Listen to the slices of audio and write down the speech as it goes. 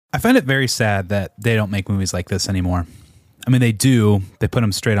I find it very sad that they don't make movies like this anymore. I mean, they do. They put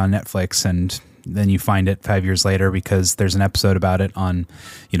them straight on Netflix, and then you find it 5 years later because there's an episode about it on,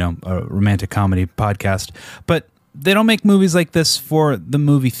 a romantic comedy podcast. But they don't make movies like this for the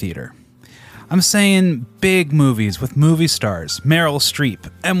movie theater. I'm saying big movies with movie stars. Meryl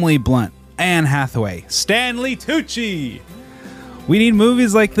Streep, Emily Blunt, Anne Hathaway, Stanley Tucci. We need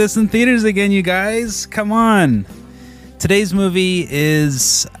movies like this in theaters again, you guys. Come on. Today's movie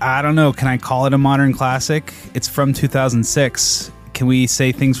is, I don't know, can I call it a modern classic? It's from 2006. Can we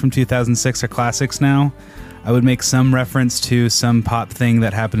say things from 2006 are classics now? I would make some reference to some pop thing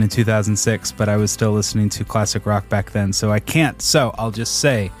that happened in 2006, but I was still listening to classic rock back then, so I can't. So I'll just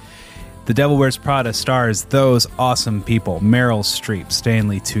say, The Devil Wears Prada stars those awesome people, Meryl Streep,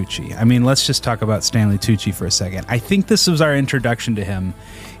 Stanley Tucci. I mean, let's just talk about Stanley Tucci for a second. I think this was our introduction to him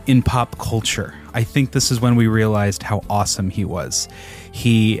in pop culture. I think this is when we realized how awesome he was.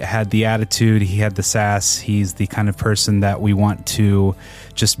 He had the attitude, he had the sass, he's the kind of person that we want to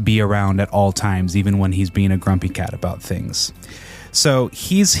just be around at all times, even when he's being a grumpy cat about things. So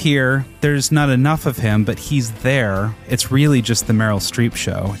he's here, there's not enough of him, but he's there. It's really just the Meryl Streep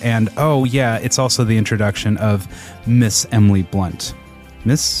show. And oh yeah, it's also the introduction of Miss Emily Blunt.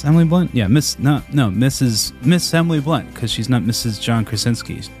 Miss Emily Blunt? Yeah, Miss Emily Blunt, because she's not Mrs. John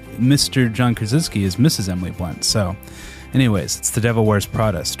Krasinski. Mr. John Krasinski is Mrs. Emily Blunt. So, anyways, it's The Devil Wears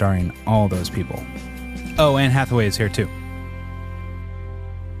Prada, starring all those people. Oh, Anne Hathaway is here too.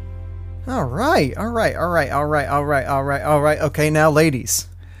 All right. Okay, now, ladies.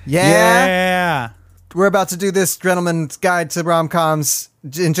 Yeah. We're about to do this Gentleman's Guide to Rom-Coms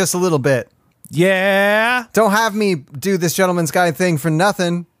in just a little bit. Yeah. Don't have me do this Gentleman's Guide thing for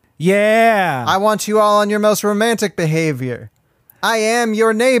nothing. Yeah. I want you all on your most romantic behavior. I am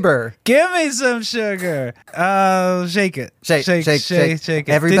your neighbor. Give me some sugar. Oh, shake it. Shake it.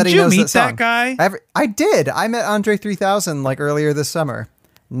 Everybody Did you knows meet that song. That guy? I did. I met Andre 3000 earlier this summer.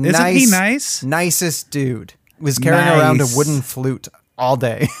 Isn't he nice? Nicest dude. Was carrying around a wooden flute all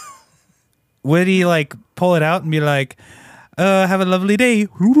day. Would he pull it out and be like, have a lovely day?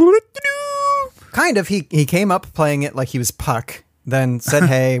 Kind of. He came up playing it like he was Puck, then said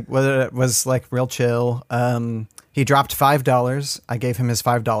hey, was real chill. He dropped $5. I gave him his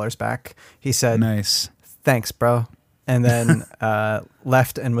 $5 back. He said, nice. Thanks, bro. And then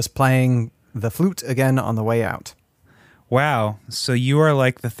left and was playing the flute again on the way out. Wow. So you are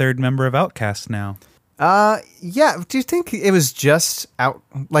like the third member of Outkast now. Yeah. Do you think it was just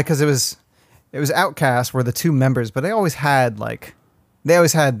because it was Outkast were the two members, but they always had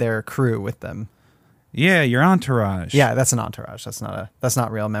their crew with them. Yeah, your entourage. Yeah, that's an entourage. That's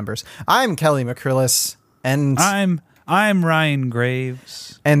not real members. I'm Kelly McCrillis, and I'm Ryan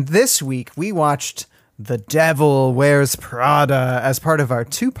Graves. And this week we watched The Devil Wears Prada as part of our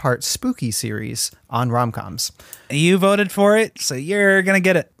 2-part spooky series on rom-coms. You voted for it, so you're gonna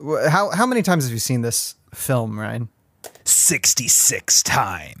get it. How many times have you seen this film, Ryan? 66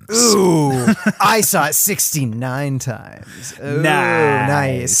 times. Ooh, I saw it 69 times. Ooh,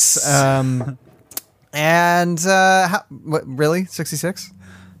 nice. Really? 66?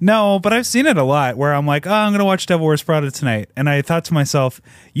 No, but I've seen it a lot where I'm like, I'm going to watch Devil Wears Prada tonight. And I thought to myself,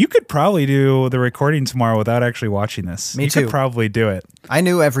 you could probably do the recording tomorrow without actually watching this. Me you too. You could probably do it. I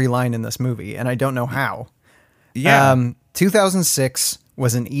knew every line in this movie, and I don't know how. Yeah. 2006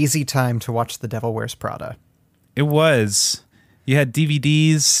 was an easy time to watch The Devil Wears Prada. It was. You had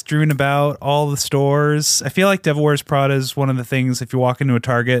DVDs strewn about all the stores. I feel like Devil Wears Prada is one of the things, if you walk into a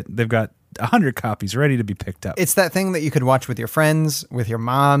Target, they've got 100 copies ready to be picked up. It's that thing that you could watch with your friends, with your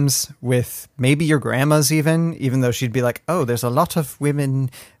moms, with maybe your grandmas even though she'd be like, oh, there's a lot of women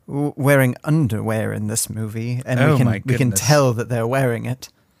wearing underwear in this movie, and we can tell that they're wearing it.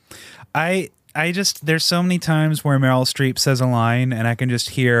 I just, there's so many times where Meryl Streep says a line and I can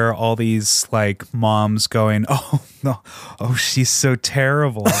just hear all these moms going, oh no, oh, she's so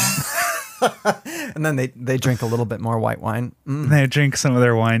terrible. And then they drink a little bit more white wine. They drink some of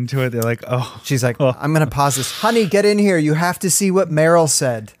their wine to it. They're like, oh. She's like, oh. I'm going to pause this. Honey, get in here. You have to see what Meryl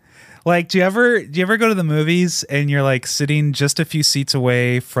said. Do you ever go to the movies and you're sitting just a few seats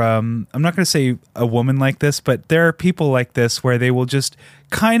away from, I'm not going to say a woman like this, but there are people like this where they will just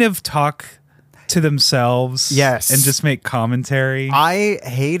kind of talk to themselves. Yes. And just make commentary. I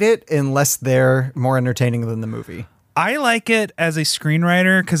hate it unless they're more entertaining than the movie. I like it as a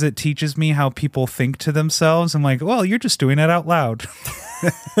screenwriter because it teaches me how people think to themselves. I'm like, well, you're just doing it out loud.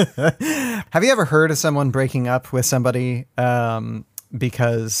 Have you ever heard of someone breaking up with somebody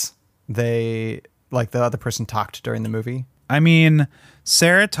because they, the other person talked during the movie? I mean,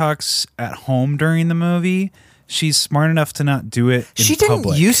 Sarah talks at home during the movie. she's smart enough to not do it in She public.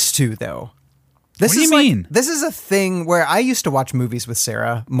 didn't used to, though. What do you mean? This is a thing where I used to watch movies with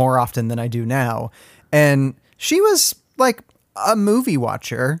Sarah more often than I do now. And she was like a movie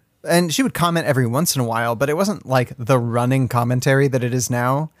watcher. And she would comment every once in a while, but it wasn't like the running commentary that it is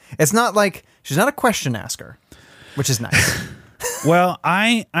now. It's not like she's not a question asker, which is nice. Well,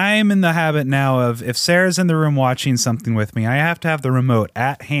 I'm in the habit now of if Sarah's in the room watching something with me, I have to have the remote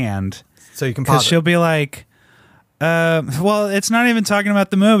at hand. So you can pause. Because she'll be like, well, it's not even talking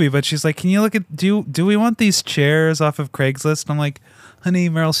about the movie, but she's like, can you look at, do we want these chairs off of Craigslist? And I'm like, honey,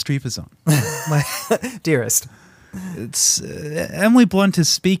 Meryl Streep is on. Dearest. It's Emily Blunt is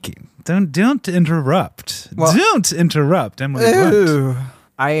speaking. Don't interrupt. Well, don't interrupt Emily Blunt.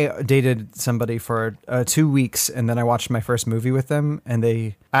 I dated somebody for 2 weeks, and then I watched my first movie with them, and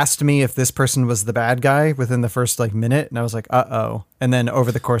they asked me if this person was the bad guy within the first minute, and I was like, uh-oh. And then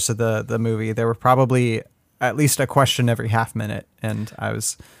over the course of the movie, there were probably at least a question every half minute, and I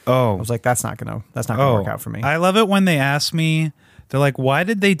was like, that's not gonna work out for me. I love it when they ask me. They're like, why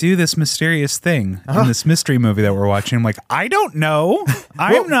did they do this mysterious thing in this mystery movie that we're watching? I'm like, I don't know.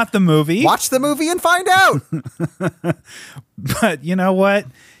 I'm not the movie. Watch the movie and find out. But you know what?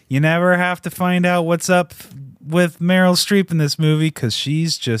 You never have to find out what's up with Meryl Streep in this movie because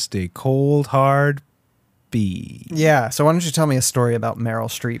she's just a cold, hard bee. Yeah, so why don't you tell me a story about Meryl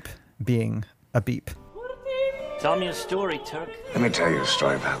Streep being a beep? Tell me a story, Turk. Let me tell you a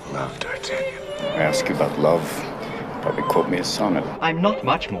story about love, D'Artagnan. I ask you about love. Probably quote me a sonnet. I'm not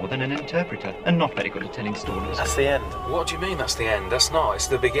much more than an interpreter, and not very good at telling stories. That's the end. What do you mean that's the end? That's not. It's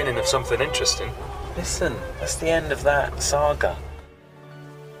the beginning of something interesting. Listen, that's the end of that saga.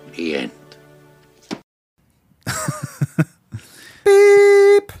 The end.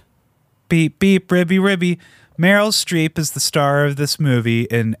 Beep. Beep, beep, ribby, ribby. Meryl Streep is the star of this movie,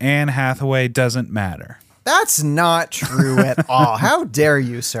 and Anne Hathaway doesn't matter. That's not true at all. How dare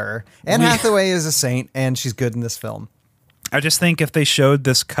you, sir? Anne Hathaway is a saint, and she's good in this film. I just think if they showed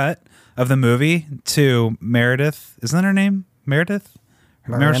this cut of the movie to Meredith, isn't that her name? Meredith?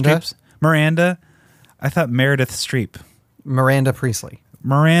 Miranda. I thought Meredith Streep. Miranda Priestley.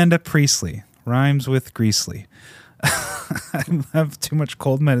 Miranda Priestley. Rhymes with Greasley. I have too much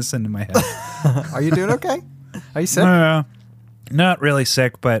cold medicine in my head. Are you doing okay? Are you sick? No. Not really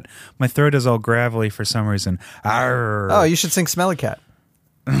sick, but my throat is all gravelly for some reason. Arr. Oh, you should sing Smelly Cat.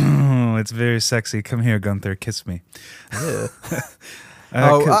 Oh, it's very sexy. Come here, Gunther. Kiss me.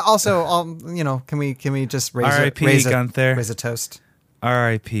 Also, can we just raise a toast?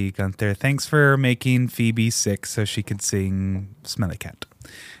 R.I.P. Gunther. Thanks for making Phoebe sick so she could sing Smelly Cat.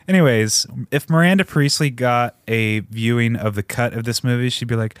 Anyways, if Miranda Priestley got a viewing of the cut of this movie, she'd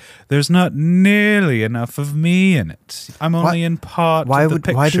be like, there's not nearly enough of me in it. I'm only in part of the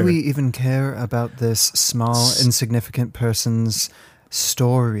picture. Why do we even care about this small, insignificant person's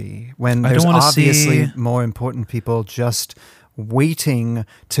story when there's obviously more important people just waiting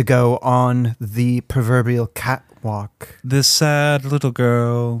to go on the proverbial catwalk? This sad little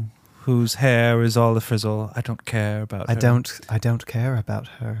girl whose hair is all a frizzle. I don't care about her. I don't care about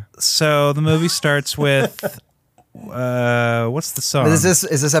her. So the movie starts with what's the song? Is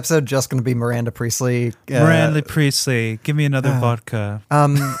this episode just going to be Miranda Priestley? Miranda Priestley, give me another vodka.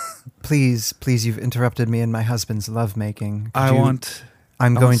 Please, you've interrupted me in my husband's lovemaking. I'm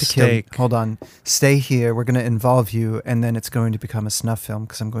going to kill you. Hold on. Stay here. We're going to involve you, and then it's going to become a snuff film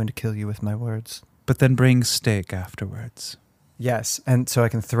because I'm going to kill you with my words. But then bring steak afterwards. Yes, and so I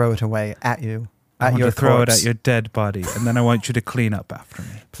can throw it away at you. I want to throw it at your dead body, and then I want you to clean up after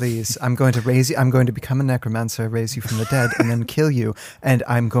me. Please, I'm going to raise you. I'm going to become a necromancer, raise you from the dead, and then kill you. And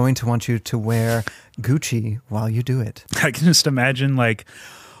I'm going to want you to wear Gucci while you do it. I can just imagine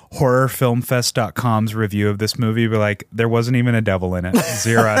horrorfilmfest.com's review of this movie, but there wasn't even a devil in it.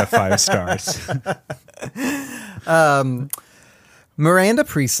 0 out of 5 stars. Miranda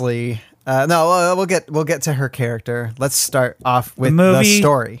Priestley. We'll get to her character. Let's start off with the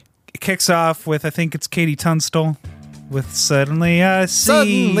story. It kicks off with, I think it's Katie Tunstall, with Suddenly I See.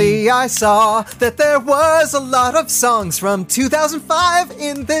 Suddenly I saw that there was a lot of songs from 2005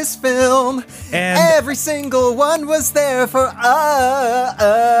 in this film. And every single one was there for us.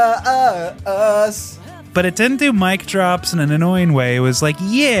 But it didn't do mic drops in an annoying way. It was like,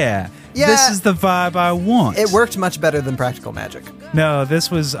 yeah, this is the vibe I want. It worked much better than Practical Magic. No,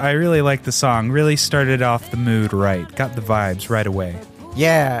 I really liked the song. Really started off the mood right. Got the vibes right away.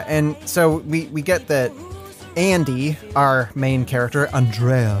 Yeah, and so we get that Andy, our main character,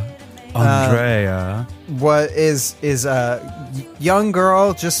 Andrea, is a young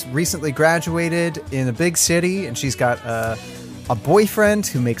girl just recently graduated in a big city, and she's got a boyfriend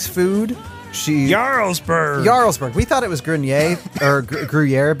who makes food, Jarlsberg. We thought it was Grenier or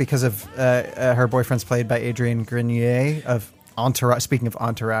Gruyere because of her boyfriend's played by Adrian Grenier of Entourage. Speaking of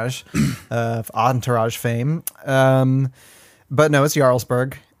Entourage, of Entourage fame. But no, it's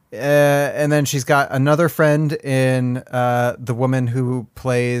Jarlsberg. And then she's got another friend in the woman who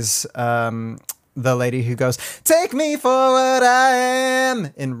plays the lady who goes, "Take me for what I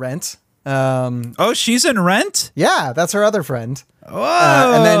am" in Rent. She's in Rent? Yeah, that's her other friend.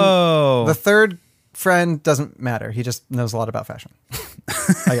 Whoa. And then the third friend doesn't matter. He just knows a lot about fashion,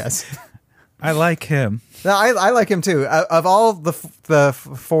 I guess. I like him. No, I like him too. Of all the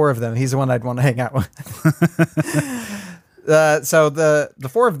four of them, he's the one I'd want to hang out with. So the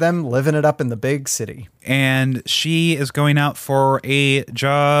four of them living it up in the big city. And she is going out for a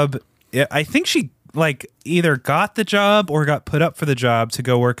job. I think she either got the job or got put up for the job to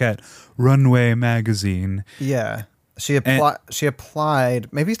go work at Runway magazine. Yeah. She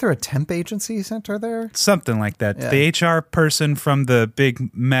applied maybe through a temp agency sent her there. Something like that. Yeah. The HR person from the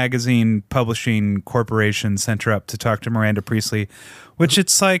big magazine publishing corporation sent her up to talk to Miranda Priestley, which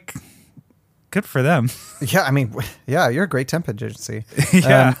it's like, good for them. Yeah, I mean, yeah, you're a great temp agency.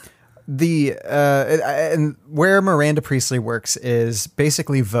 Yeah. And where Miranda Priestley works is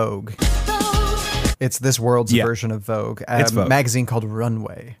basically Vogue. It's this world's version of Vogue. It's Vogue. A magazine called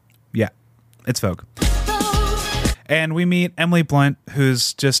Runway. Yeah, it's Vogue. And we meet Emily Blunt,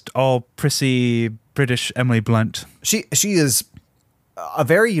 who's just all prissy British Emily Blunt. She is a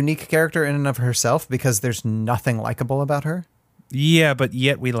very unique character in and of herself because there's nothing likable about her. Yeah, but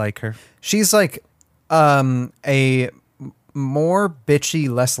yet we like her. She's like a more bitchy,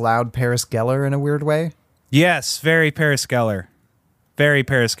 less loud Paris Geller in a weird way. Yes, very Paris Geller. Very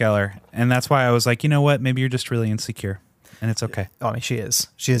Paris Geller. And that's why I was like, you know what? Maybe you're just really insecure. And it's okay. Oh, I mean, she is.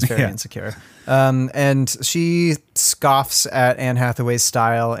 She is very insecure. And she scoffs at Anne Hathaway's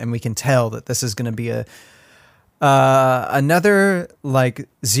style, and we can tell that this is going to be another like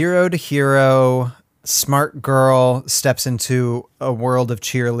zero to hero smart girl steps into a world of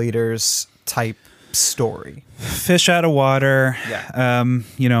cheerleaders type story. Fish out of water. Yeah.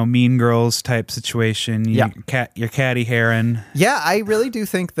 Mean Girls type situation. Your catty heron. Yeah, I really do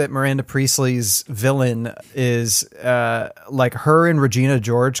think that Miranda Priestley's villain is like her and Regina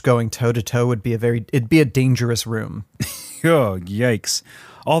George going toe to toe it'd be a dangerous room. Oh, yikes.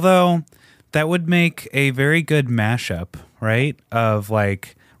 Although that would make a very good mashup, right? Of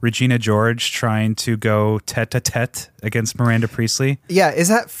like Regina George trying to go tete-a-tete against Miranda Priestley. Yeah, is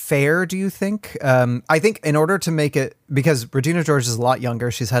that fair, do you think? I think in order to make it, because Regina George is a lot younger,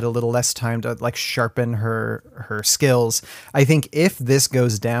 she's had a little less time to like sharpen her skills. I think if this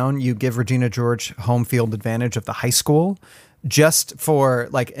goes down, you give Regina George home field advantage of the high school just for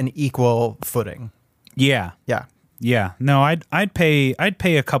like an equal footing. Yeah. Yeah. Yeah, no, I'd pay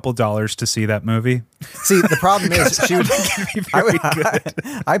a couple dollars to see that movie. See, the problem is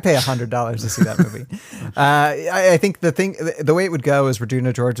I'd pay $100 to see that movie. I think the way it would go is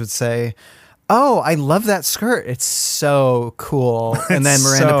Regina George would say, "Oh, I love that skirt. It's so cool," and then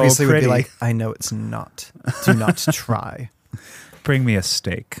Miranda Priestley would be like, "I know it's not. Do not try. Bring me a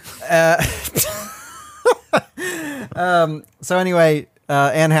steak." So anyway,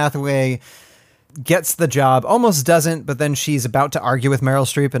 Anne Hathaway gets the job, almost doesn't, but then she's about to argue with Meryl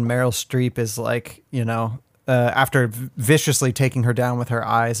Streep, and Meryl Streep is like, after viciously taking her down with her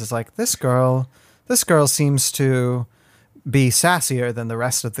eyes, is like, this girl seems to be sassier than the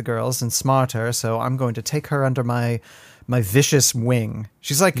rest of the girls and smarter, so I'm going to take her under my vicious wing.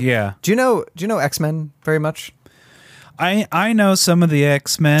 She's like, yeah. Do you know X-Men very much? I know some of the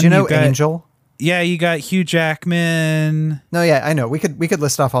X-Men. Do you know Angel? Yeah, you got Hugh Jackman. No, yeah, I know. We could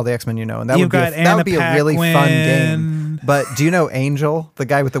list off all the X-Men you know, and that would be a really Paquin. fun game. But do you know Angel, the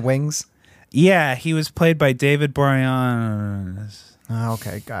guy with the wings? Yeah, he was played by David Boreanaz. Oh,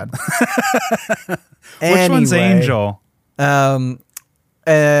 okay, God. Which one's Angel?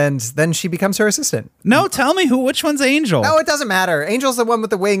 And then she becomes her assistant. No, tell me which one's Angel. No, it doesn't matter. Angel's the one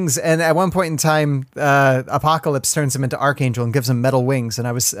with the wings, and at one point in time, Apocalypse turns him into Archangel and gives him metal wings. And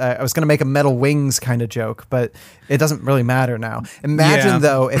I was going to make a metal wings kind of joke, but it doesn't really matter now. Imagine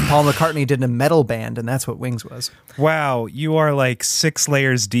though if Paul McCartney did a metal band, and that's what Wings was. Wow, you are like 6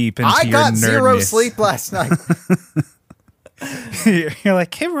 layers deep into your nerdness. I got zero sleep last night. You're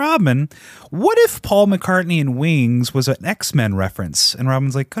like, hey, Robin, what if Paul McCartney in Wings was an X-Men reference? And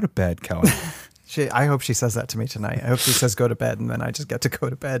Robin's like, go to bed, Kelly. I hope she says that to me tonight. I hope she says go to bed, and then I just get to go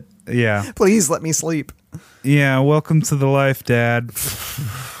to bed. Yeah. Please let me sleep. Yeah, welcome to the life, Dad.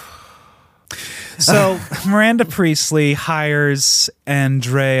 So Miranda Priestley hires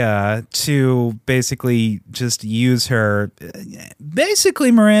Andrea to basically just use her.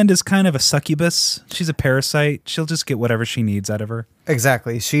 Basically, Miranda's kind of a succubus. She's a parasite. She'll just get whatever she needs out of her.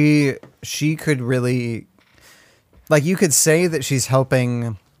 Exactly. She could really, like, you could say that she's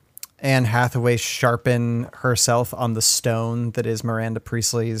helping Anne Hathaway sharpen herself on the stone that is Miranda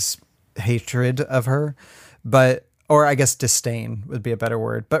Priestley's hatred of her, or I guess disdain would be a better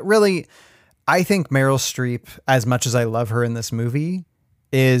word. But really, I think Meryl Streep, as much as I love her in this movie,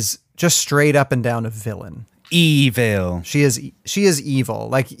 is just straight up and down a villain. Evil. She is evil.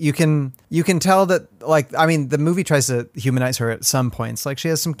 Like, you can tell that, like, I mean, the movie tries to humanize her at some points. Like, she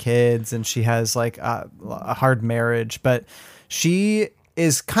has some kids and she has like a hard marriage, but she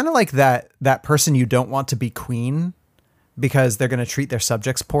is kind of like that person you don't want to be queen because they're going to treat their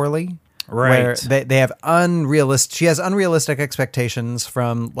subjects poorly. Right. Where they have she has unrealistic expectations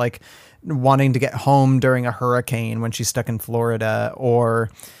from, like, wanting to get home during a hurricane when she's stuck in Florida, or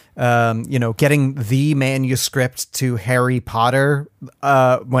getting the manuscript to Harry Potter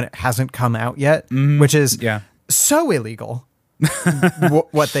when it hasn't come out yet, which is so illegal.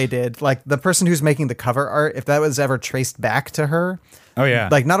 What they did, like, the person who's making the cover art, if that was ever traced back to her,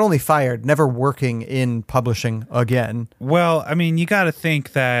 like, not only fired, never working in publishing again. Well, I mean, you got to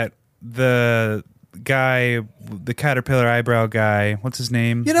think that the guy, the caterpillar eyebrow guy, what's his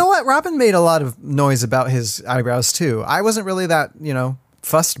name? You know what? Robin made a lot of noise about his eyebrows too. I wasn't really that,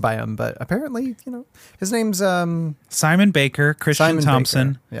 fussed by him, but apparently, his name's Simon Baker, Christian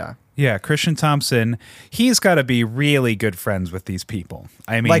Thompson. Baker. Yeah, Christian Thompson. He's got to be really good friends with these people.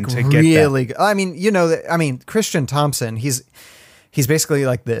 I mean, like, to get really good. I mean, Christian Thompson, he's basically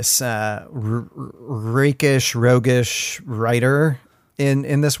like this rakish, roguish writer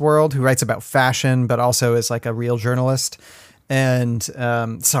in this world who writes about fashion, but also is like a real journalist. And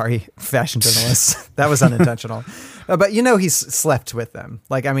sorry, fashion journalist. That was unintentional. But he's slept with them.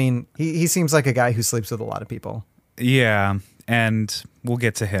 Like, I mean, he seems like a guy who sleeps with a lot of people. Yeah, and we'll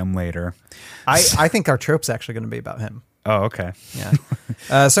get to him later. I think our trope's actually going to be about him. Oh, okay.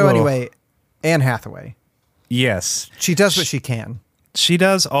 Yeah. So anyway, Anne Hathaway. Yes. She does what she can. She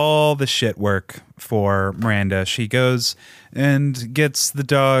does all the shit work for Miranda. She goes and gets the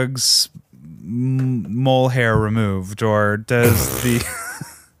dog's mole hair removed, or does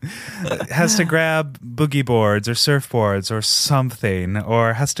has to grab boogie boards or surfboards or something,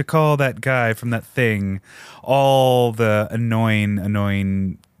 or has to call that guy from that thing. All the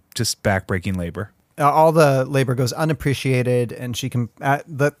annoying, just backbreaking labor. All the labor goes unappreciated, and she can.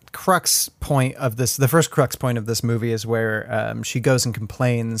 The crux point of this, the first crux point of this movie, is where she goes and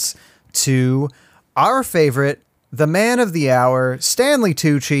complains to our favorite, the man of the hour, Stanley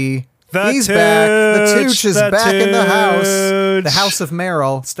Tucci. He's back. The Tooch is back in the house. The House of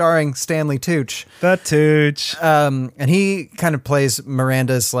Meryl, starring Stanley Tucci. The Tooch. And he kind of plays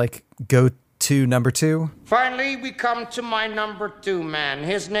Miranda's, like, go-to number two. Finally, we come to my number two man.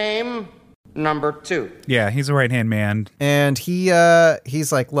 His name, number two. Yeah, he's a right-hand man. And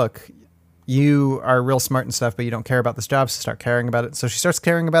he's like, look, you are real smart and stuff, but you don't care about this job, so start caring about it. So she starts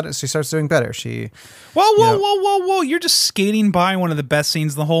caring about it, so she starts doing better. Whoa. You're just skating by one of the best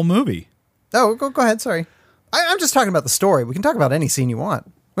scenes in the whole movie. Oh, go ahead, sorry. I'm just talking about the story. We can talk about any scene you want.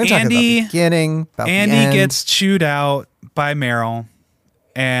 We're talking about the beginning, about the end. Andy gets chewed out by Meryl,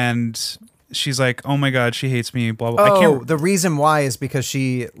 and she's like, oh my God, she hates me, blah, blah. Oh, the reason why is because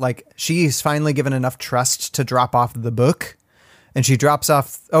she's finally given enough trust to drop off the book. And she drops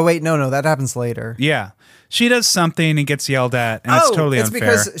off. Oh, wait, no, that happens later. Yeah. She does something and gets yelled at, and it's totally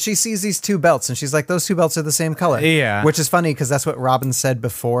unfair. It's because she sees these two belts, and she's like, those two belts are the same color. Yeah. Which is funny, because that's what Robin said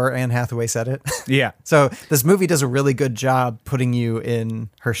before Anne Hathaway said it. Yeah. So this movie does a really good job putting you in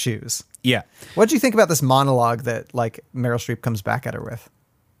her shoes. Yeah. What do you think about this monologue that, like, Meryl Streep comes back at her with?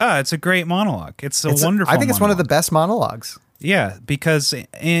 It's a great monologue. It's wonderful I think it's monologue. one of the best monologues. Yeah, because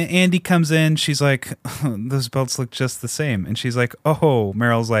Andy comes in, she's like, those belts look just the same. And she's like, oh,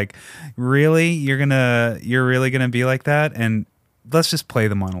 Meryl's like, really? You're really gonna be like that? And let's just play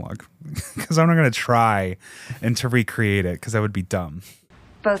the monologue, because I'm not gonna try and to recreate it, because that would be dumb.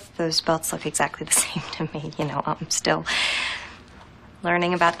 Both those belts look exactly the same to me. I'm still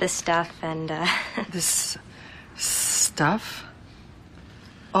learning about this stuff and This stuff?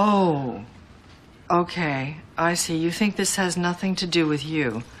 Oh, okay. I see. You think this has nothing to do with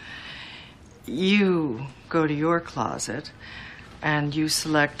you. You go to your closet and you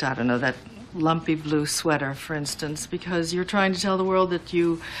select, I don't know, that lumpy blue sweater, for instance, because you're trying to tell the world that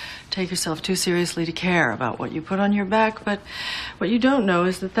you take yourself too seriously to care about what you put on your back. But what you don't know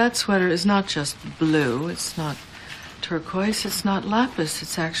is that sweater is not just blue. It's not turquoise. It's not lapis.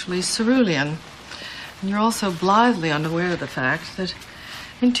 It's actually cerulean. And you're also blithely unaware of the fact that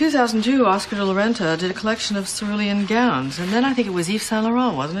in 2002, Oscar de la Renta did a collection of cerulean gowns. And then I think it was Yves Saint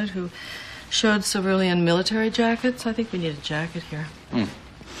Laurent, wasn't it, who showed cerulean military jackets? I think we need a jacket here.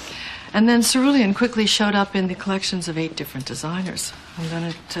 And then cerulean quickly showed up in the collections of 8 different designers. And then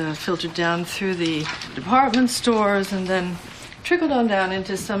it filtered down through the department stores and then trickled on down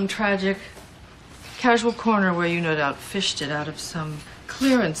into some tragic casual corner where you no doubt fished it out of some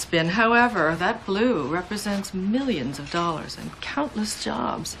clearance bin. However, that blue represents millions of dollars and countless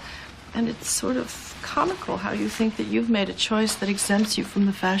jobs. And it's sort of comical how you think that you've made a choice that exempts you from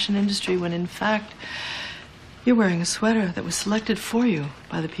the fashion industry when in fact you're wearing a sweater that was selected for you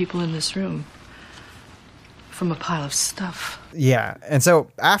by the people in this room from a pile of stuff. Yeah. And so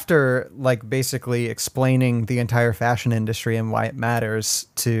after like basically explaining the entire fashion industry and why it matters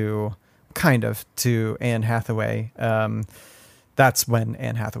to Anne Hathaway, that's when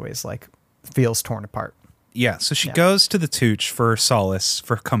Anne Hathaway's like feels torn apart. Yeah. So she goes to the Tucci for solace,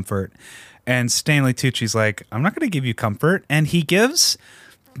 for comfort. And Stanley Tucci's like, I'm not going to give you comfort. And he gives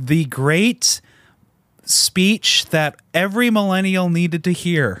the great speech that every millennial needed to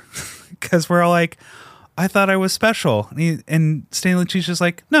hear. Because we're all like, I thought I was special. And Stanley Tucci's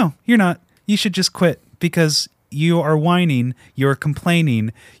like, no, you're not. You should just quit because you are whining. You're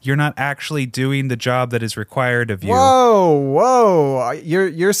complaining. You're not actually doing the job that is required of you. Whoa.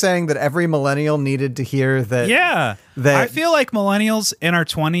 You're saying that every millennial needed to hear that? Yeah. I feel like millennials in our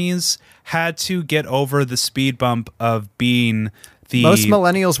 20s had to get over the speed bump of being the... Most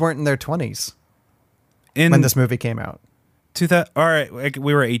millennials weren't in their 20s when this movie came out. All right,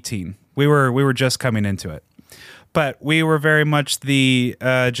 we were 18. We were just coming into it. But we were very much the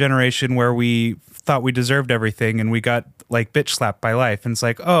generation where we thought we deserved everything and we got like bitch slapped by life. And it's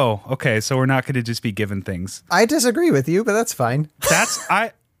like, oh, okay, so we're not going to just be given things. I disagree with you, but that's fine.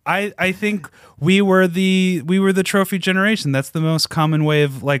 I think we were the trophy generation. That's the most common way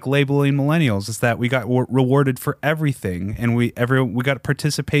of like labeling millennials is that we got rewarded for everything, and we got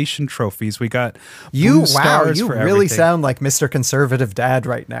participation trophies. We got you stars you for really everything. Sound like Mr. Conservative Dad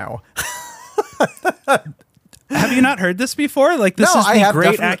right now. Have you not heard this before? Like this is the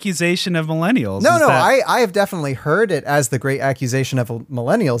great accusation of millennials. I have definitely heard it as the great accusation of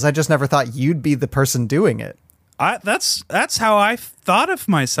millennials. I just never thought you'd be the person doing it. That's how I thought of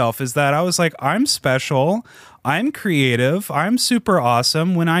myself, is that I was like, I'm special, I'm creative, I'm super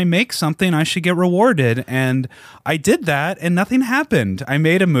awesome. When I make something, I should get rewarded. And I did that and nothing happened. I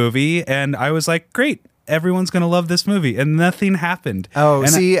made a movie and I was like, great, everyone's going to love this movie. And nothing happened. Oh,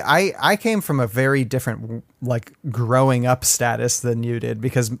 and see, I came from a very different, like, growing up status than you did,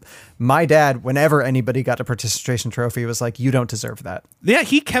 because my dad, whenever anybody got a participation trophy, was like, you don't deserve that. Yeah,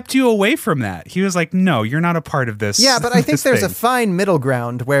 he kept you away from that. He was like, no, you're not a part of this. Yeah, but I think there's a fine middle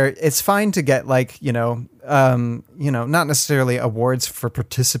ground where it's fine to get, like, not necessarily awards for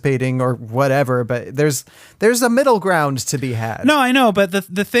participating or whatever, but there's a middle ground to be had. No, I know, but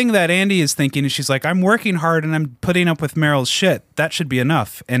the thing that Andy is thinking is she's like, I'm working hard and I'm putting up with Meryl's shit. That should be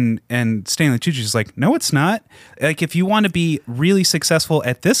enough. And Stanley Tucci's like, no, it's not. Like, if you want to be really successful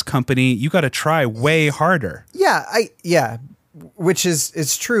at this company, you got to try way harder. Yeah, which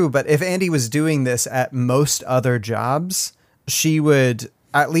is true. But if Andy was doing this at most other jobs, she would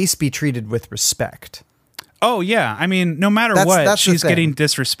at least be treated with respect. Oh yeah, I mean, no matter what, she's getting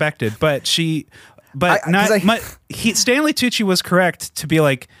disrespected. But Stanley Tucci was correct to be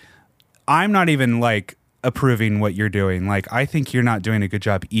like, I'm not even like approving what you're doing. Like, I think you're not doing a good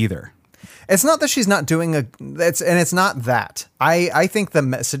job either. It's not that she's not doing it's not that. I think the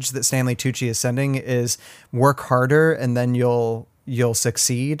message that Stanley Tucci is sending is work harder and then you'll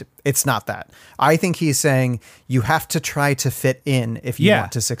succeed. It's not that. I think he's saying you have to try to fit in if you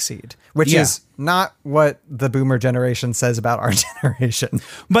want to succeed, which is not what the boomer generation says about our generation.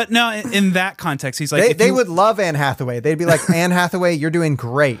 But no, in that context, he's like, they would love Anne Hathaway. They'd be like, Anne Hathaway, you're doing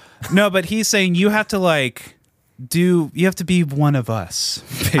great. No, but he's saying you have to be one of us.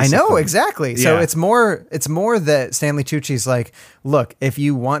 Basically. I know, exactly. So it's more that Stanley Tucci's like, look, if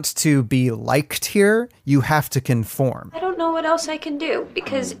you want to be liked here, you have to conform. I don't know what else I can do,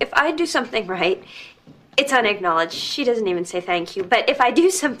 because if I do something right, it's unacknowledged. She doesn't even say thank you. But if I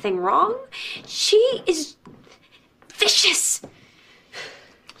do something wrong, she is vicious.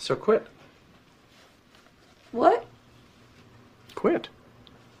 So quit. What? Quit.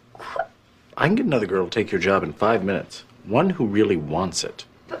 I can get another girl to take your job in 5 minutes. One who really wants it.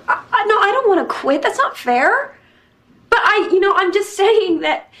 But no, I don't want to quit. That's not fair. But I'm just saying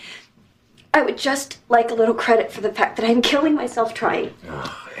that I would just like a little credit for the fact that I'm killing myself trying.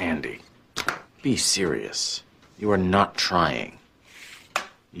 Ugh, Andy, be serious. You are not trying.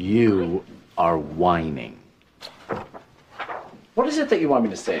 You are whining. What is it that you want me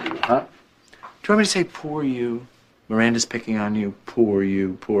to say to you, huh? Do you want me to say, poor you? Miranda's picking on you. Poor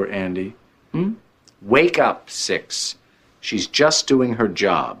you, poor Andy. Wake up, Six. She's just doing her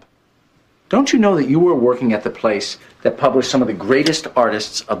job. Don't you know that you were working at the place that published some of the greatest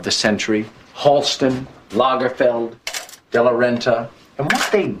artists of the century? Halston, Lagerfeld, De La Renta. And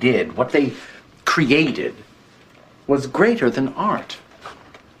what they did, what they created, was greater than art.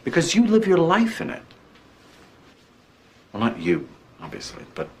 Because you live your life in it. Well, not you, obviously,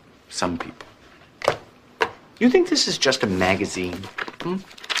 but some people. You think this is just a magazine?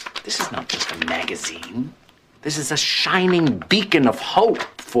 This is not just a magazine. This is a shining beacon of hope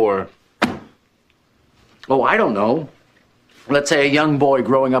for, oh, I don't know. Let's say a young boy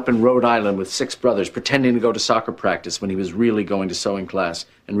growing up in Rhode Island with 6 brothers, pretending to go to soccer practice when he was really going to sewing class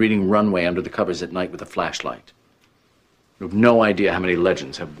and reading Runway under the covers at night with a flashlight. You have no idea how many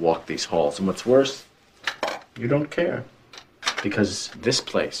legends have walked these halls. And what's worse, you don't care. Because this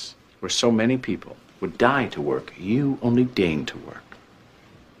place, where so many people would die to work, you only deign to work.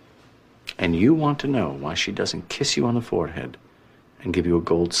 And you want to know why she doesn't kiss you on the forehead and give you a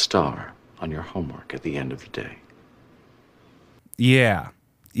gold star on your homework at the end of the day. Yeah.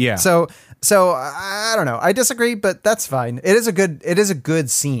 So I don't know. I disagree, but that's fine. It is a good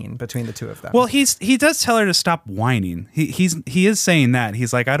scene between the two of them. Well, he does tell her to stop whining. He is saying that.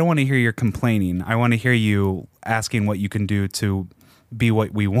 He's like, I don't want to hear your complaining. I want to hear you asking what you can do to be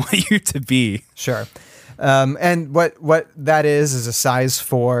what we want you to be. Sure. And what that is a size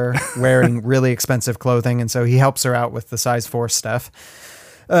 4 wearing really expensive clothing. And so he helps her out with the size 4 stuff.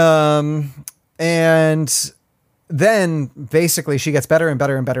 And then basically she gets better and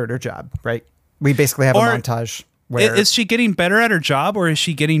better and better at her job, right? We basically have a montage where... Is she getting better at her job, or is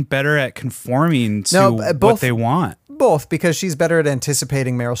she getting better at conforming to what they want? Both, because she's better at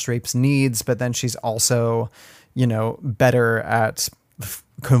anticipating Meryl Streep's needs, but then she's also, better at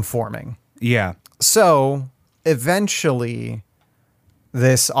conforming. Yeah. So eventually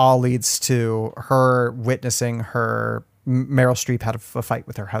this all leads to her witnessing Meryl Streep had a fight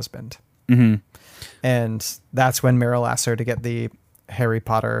with her husband. Mm-hmm. And that's when Meryl asks her to get the Harry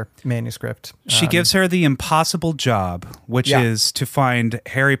Potter manuscript. She gives her the impossible job, which is to find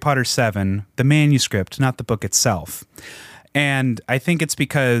Harry Potter 7, the manuscript, not the book itself. And I think it's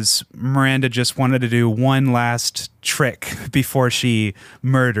because Miranda just wanted to do one last trick before she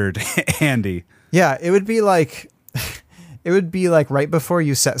murdered Andy. Yeah, it would be like right before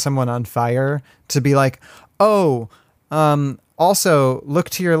you set someone on fire to be like, oh, also look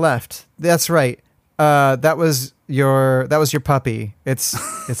to your left. That's right. That was your puppy.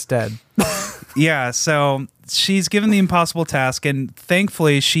 It's dead. Yeah. So she's given the impossible task, and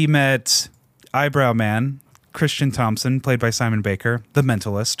thankfully she met Eyebrow Man, Christian Thompson, played by Simon Baker, the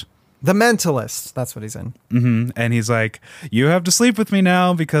Mentalist. The Mentalist. That's what he's in. Mm-hmm. And he's like, you have to sleep with me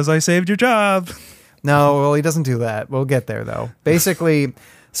now because I saved your job. No, well, he doesn't do that. We'll get there, though. Basically,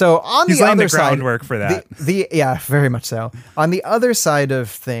 so on he's the laying other the groundwork for that. Yeah, very much so. On the other side of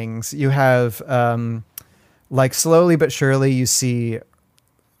things, you have, like, slowly but surely, you see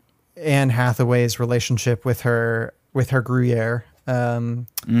Anne Hathaway's relationship with her Gruyere.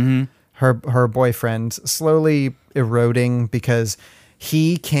 Mm-hmm. Her boyfriend slowly eroding because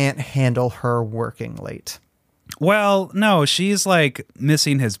he can't handle her working late. Well, no, she's like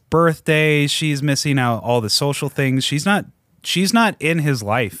missing his birthday. She's missing out all the social things. She's not in his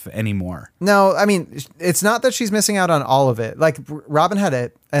life anymore. No, I mean, it's not that she's missing out on all of it. Like Robin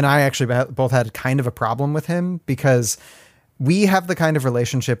and I actually both had kind of a problem with him because we have the kind of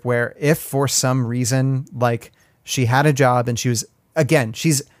relationship where if for some reason, like she had a job and she's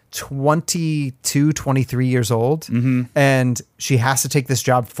 22, 23 years old, mm-hmm. and she has to take this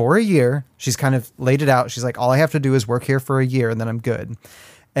job for a year. She's kind of laid it out. She's like, all I have to do is work here for a year and then I'm good.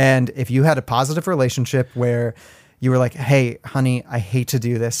 And if you had a positive relationship where you were like, hey, honey, I hate to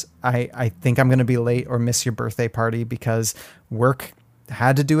do this. I think I'm going to be late or miss your birthday party because work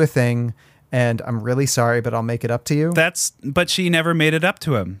had to do a thing and I'm really sorry, but I'll make it up to you. But she never made it up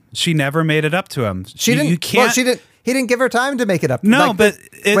to him. She never made it up to him. She didn't. You can't. Well, she didn't. He didn't give her time to make it up. No, like, but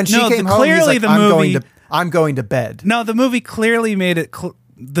when she came home, clearly he's like, I'm going to bed. No, the movie clearly made it.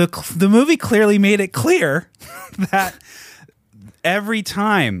 The movie clearly made it clear that every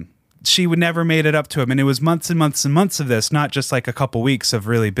time she would never made it up to him, and it was months and months and months of this, not just like a couple weeks of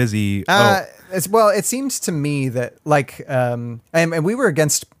really busy. It seems to me that like, and we were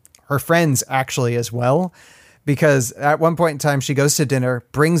against her friends actually as well, because at one point in time she goes to dinner,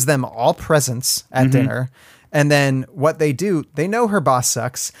 brings them all presents at mm-hmm. dinner. And then what they do, they know her boss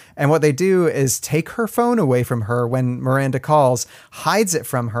sucks. And what they do is take her phone away from her when Miranda calls, hides it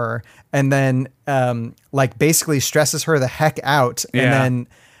from her, and then like basically stresses her the heck out. Yeah. And then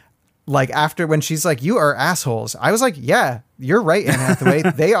like after when she's like, you are assholes. I was like, yeah, you're right, Anne Hathaway.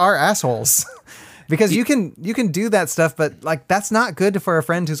 They are assholes. Because you can do that stuff, but like that's not good for a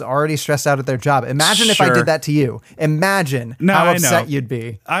friend who's already stressed out at their job. Imagine if I did that to you. Imagine how upset you'd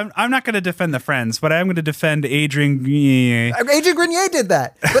be. I'm not going to defend the friends, but I'm going to defend Adrian Grenier. Adrian Grenier did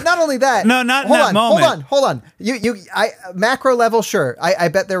that, but not only that. No, not in that moment. Hold on. Macro level, sure. I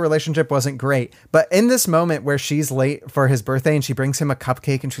bet their relationship wasn't great, but in this moment where she's late for his birthday and she brings him a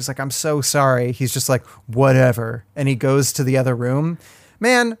cupcake and she's like, "I'm so sorry." He's just like, "Whatever," and he goes to the other room.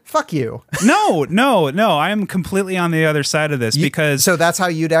 Man, fuck you. No. I'm completely on the other side of this because... So that's how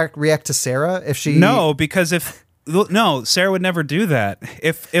you'd react to Sarah if she... No, because Sarah would never do that.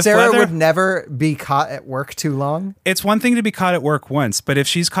 If Sarah would never be caught at work too long. It's one thing to be caught at work once, but if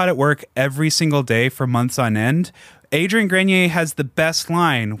she's caught at work every single day for months on end... Adrian Grenier has the best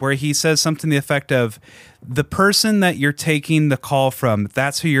line where he says something to the effect of, the person that you're taking the call from,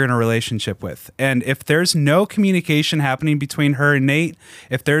 that's who you're in a relationship with. And if there's no communication happening between her and Nate,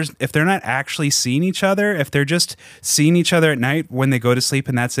 if they're not actually seeing each other, if they're just seeing each other at night when they go to sleep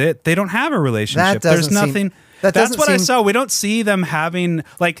and that's it, they don't have a relationship. There's nothing... That's what I saw. We don't see them having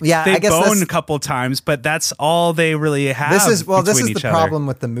they bone a couple times, but that's all they really have. This is the problem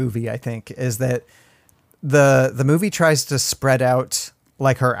with the movie, I think, is that the movie tries to spread out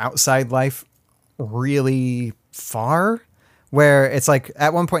like her outside life really far, where it's like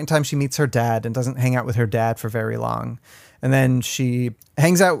at one point in time she meets her dad and doesn't hang out with her dad for very long. And then she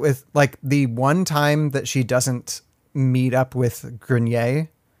hangs out with like the one time that she doesn't meet up with Grenier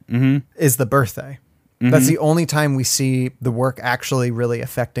is the birthday. Mm-hmm. That's the only time we see the work actually really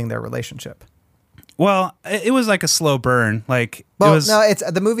affecting their relationship. Well, it was like a slow burn. It's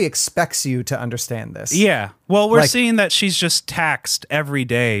the movie expects you to understand this. Yeah. Well, we're seeing that she's just taxed every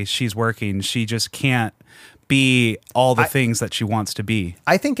day she's working. She just can't be all the things that she wants to be.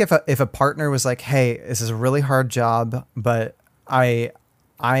 I think if a partner was like, "Hey, this is a really hard job, but I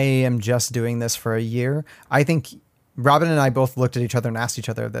am just doing this for a year," I think Robin and I both looked at each other and asked each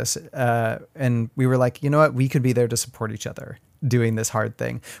other this, and we were like, you know what? We could be there to support each other doing this hard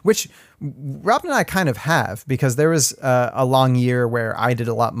thing, which Robin and I kind of have, because there was a long year where I did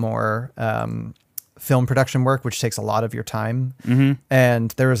a lot more film production work, which takes a lot of your time. Mm-hmm.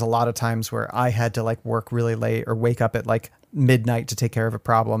 And there was a lot of times where I had to like work really late or wake up at like midnight to take care of a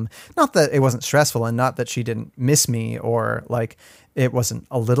problem. Not that it wasn't stressful and not that she didn't miss me or like it wasn't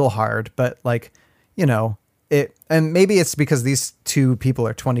a little hard, but like, you know, and maybe it's because these two people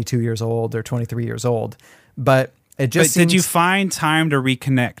are 22 years old or 23 years old, but it just did you find time to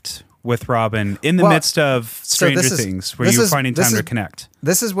reconnect with Robin in the midst of Stranger Things? Were you finding time to connect?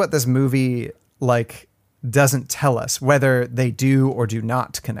 This is what this movie like doesn't tell us, whether they do or do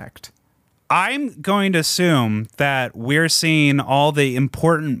not connect. I'm going to assume that we're seeing all the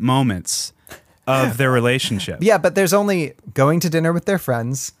important moments of their relationship. Yeah, but there's only going to dinner with their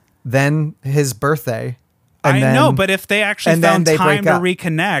friends, then his birthday. I know, but if they actually found time to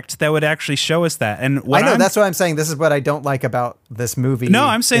reconnect, that would actually show us that. And that's what I'm saying. This is what I don't like about this movie. No,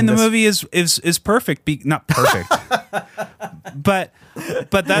 I'm saying the movie is perfect. Not perfect, but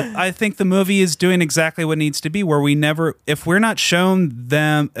that I think the movie is doing exactly what it needs to be. Where if we're not shown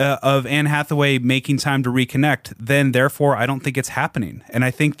them of Anne Hathaway making time to reconnect, then therefore I don't think it's happening. And I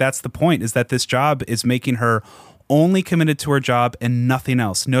think that's the point: is that this job is making her only committed to her job and nothing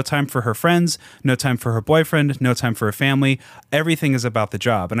else. No time for her friends, no time for her boyfriend, no time for her family. Everything is about the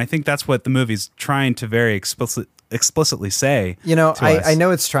job. And I think that's what the movie's trying to very explicitly say. You know, I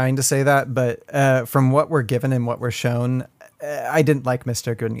know it's trying to say that, but from what we're given and what we're shown, I didn't like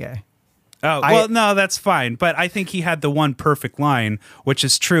Mr. Grenier. Oh, well, no, that's fine. But I think he had the one perfect line, which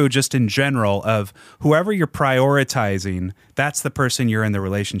is true just in general of whoever you're prioritizing, that's the person you're in the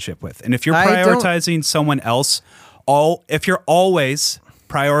relationship with. And if you're prioritizing someone else, if you're always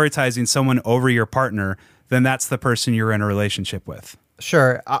prioritizing someone over your partner, then that's the person you're in a relationship with.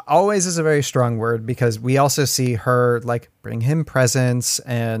 Sure. Always is a very strong word, because we also see her like bring him presents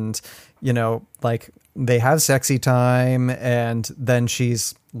and, you know, like they have sexy time, and then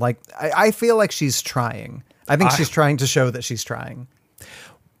she's like, I feel like she's trying. I think she's trying to show that she's trying.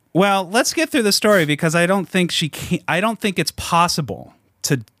 Well, let's get through the story, because I don't think it's possible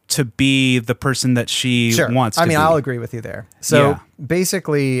to be the person that she wants to be. I'll agree with you there. So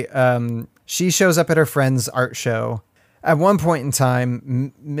basically, she shows up at her friend's art show. At one point in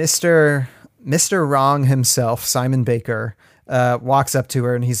time, Mr. Wrong himself, Simon Baker, walks up to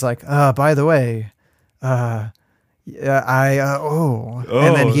her and he's like, by the way, And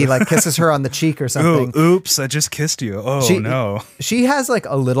then he like kisses her on the cheek or something. Oops, I just kissed you. No. She has like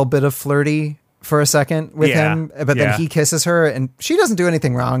a little bit of flirty for a second with him, but then he kisses her and she doesn't do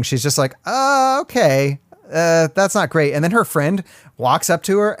anything wrong. She's just like, okay, that's not great. And then her friend walks up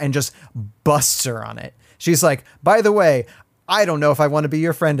to her and just busts her on it. She's like, by the way, I don't know if I want to be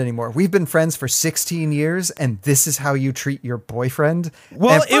your friend anymore. We've been friends for 16 years and this is how you treat your boyfriend.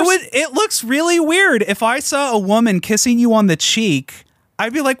 Well, it looks really weird. If I saw a woman kissing you on the cheek,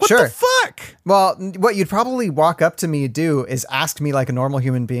 I'd be like, what the fuck? Well, what you'd probably walk up to me and do is ask me like a normal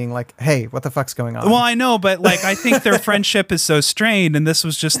human being, like, hey, what the fuck's going on? Well, I know, but like, I think their friendship is so strained, and this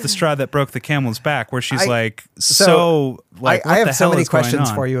was just the straw that broke the camel's back, where she's I have so many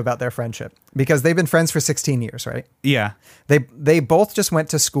questions for you about their friendship, because they've been friends for 16 years, right? Yeah. They both just went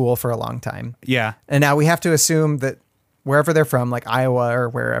to school for a long time. Yeah. And now we have to assume that wherever they're from, like Iowa or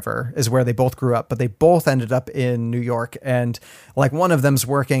wherever, is where they both grew up, but they both ended up in New York. And like one of them's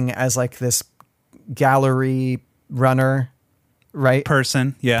working as like this gallery runner, right?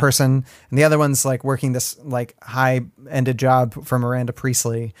 Person. And the other one's like working this like high-ended job for Miranda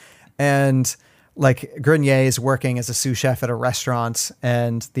Priestley. And like Grenier is working as a sous chef at a restaurant,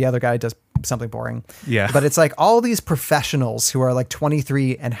 and the other guy does something boring. Yeah. But it's like all these professionals who are like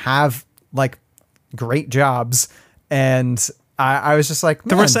 23 and have like great jobs. And I was just like,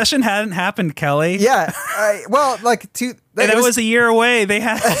 man. The recession hadn't happened, Kelly. Yeah. It was a year away.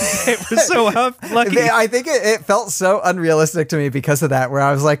 It was so lucky. I think it felt so unrealistic to me because of that, where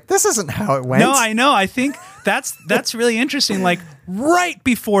I was like, this isn't how it went. No, I know. I think that's really interesting. Like right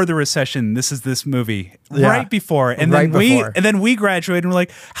before the recession, this movie. Yeah. Right before. And then we graduated and we're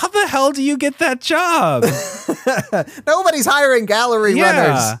like, how the hell do you get that job? Nobody's hiring gallery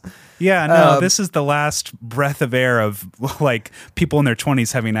runners. Yeah, no, this is the last breath of air of like people in their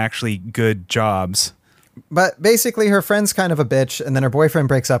 20s having actually good jobs. But basically her friend's kind of a bitch, and then her boyfriend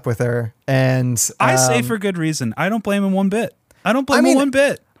breaks up with her. And I say for good reason. I don't blame him one bit.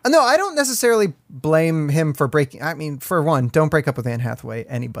 No, I don't necessarily blame him for breaking. I mean, for one, don't break up with Anne Hathaway,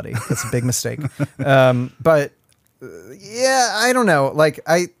 anybody. That's a big mistake. But yeah, I don't know. Like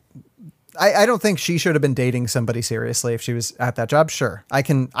I don't think she should have been dating somebody seriously if she was at that job. Sure, I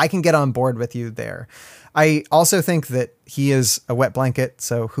can get on board with you there. I also think that he is a wet blanket,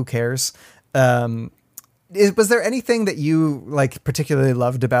 so who cares? Was there anything that you like particularly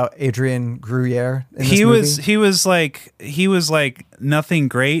loved about Adrien Gruyere in this movie? He was like nothing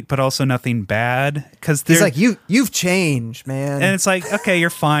great, but also nothing bad. Because he's like, you've changed, man. And it's like, okay, you're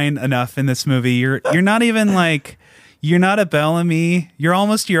fine enough in this movie. You're not even like. You're not a Bellamy. You're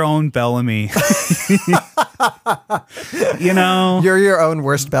almost your own Bellamy. You know? You're your own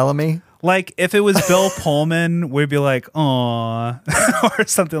worst Bellamy? Like, if it was Bill Pullman, we'd be like, aw, or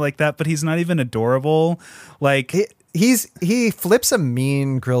something like that. But he's not even adorable. Like, he flips a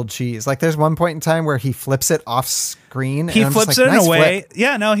mean grilled cheese. Like, there's one point in time where he flips it off screen. He flips it in a way.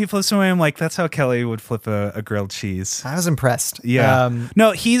 Yeah, no, he flips it away. I'm like, that's how Kelly would flip a grilled cheese. I was impressed. Yeah.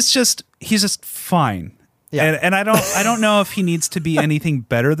 No, he's just fine. Yeah. And I don't know if he needs to be anything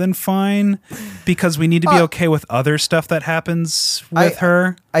better than fine, because we need to be okay with other stuff that happens with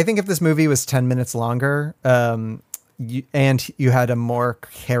her. I think if this movie was 10 minutes longer, and you had a more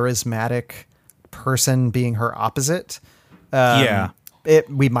charismatic person being her opposite,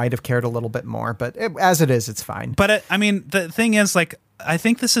 we might have cared a little bit more. But as it is, it's fine. But I mean, the thing is, like, I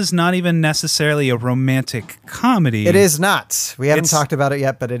think this is not even necessarily a romantic comedy. It is not. We haven't talked about it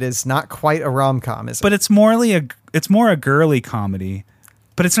yet, but it is not quite a rom-com, is it? But it's more a girly comedy.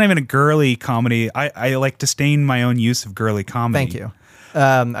 But it's not even a girly comedy. I like disdain my own use of girly comedy. Thank you.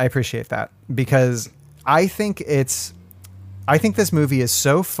 I appreciate that, because I think this movie is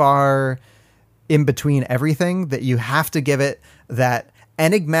so far in between everything that you have to give it that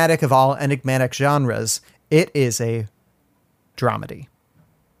enigmatic of all enigmatic genres. It is a dramedy.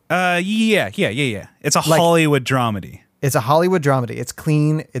 Yeah. It's a Hollywood dramedy. It's a Hollywood dramedy. It's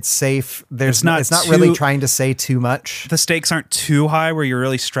clean. It's safe. It's not really trying to say too much. The stakes aren't too high where you're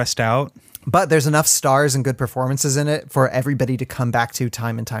really stressed out. But there's enough stars and good performances in it for everybody to come back to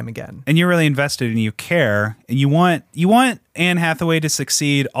time and time again. And you're really invested and you care. And you want Anne Hathaway to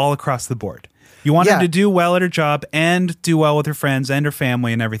succeed all across the board. You want her to do well at her job and do well with her friends and her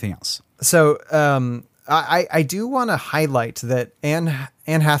family and everything else. So, I do want to highlight that Anne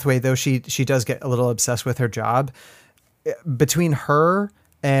Hathaway, though she does get a little obsessed with her job, between her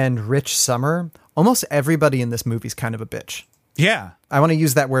and Rich Sommer, almost everybody in this movie is kind of a bitch. Yeah. I want to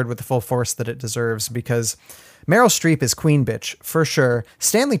use that word with the full force that it deserves, because Meryl Streep is queen bitch for sure.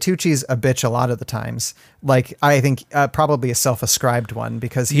 Stanley Tucci's a bitch a lot of the times. Like, I think probably a self-ascribed one,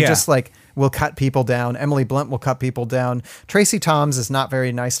 because he just like will cut people down. Emily Blunt will cut people down. Tracy Toms is not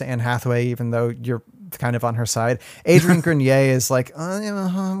very nice to Anne Hathaway, even though you're kind of on her side. Adrian Grenier is like,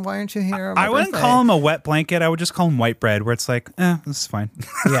 why aren't you here? I wouldn't call him a wet blanket. I would just call him white bread, where it's like, this is fine.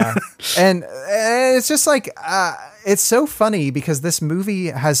 Yeah. And it's just like, it's so funny because this movie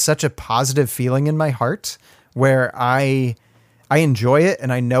has such a positive feeling in my heart where I enjoy it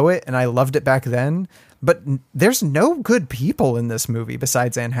and I know it and I loved it back then. But there's no good people in this movie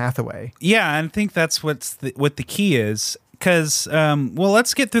besides Anne Hathaway. Yeah, and I think that's what the key is. Because,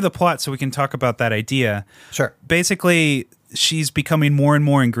 let's get through the plot so we can talk about that idea. Sure. Basically, she's becoming more and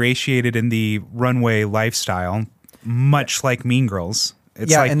more ingratiated in the runway lifestyle, much like Mean Girls.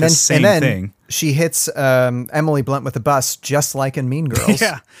 It's like the same thing. She hits Emily Blunt with a bus, just like in Mean Girls.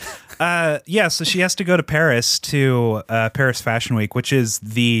 Yeah. So she has to go to Paris to Paris Fashion Week, which is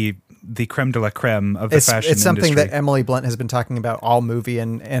the creme de la creme of the fashion industry. It's something that Emily Blunt has been talking about all movie,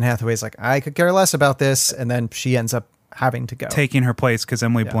 and Anne Hathaway's like, I could care less about this, and then she ends up having to go. Taking her place because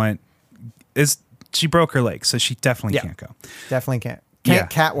Emily Blunt she broke her leg, so she definitely can't go. Definitely can't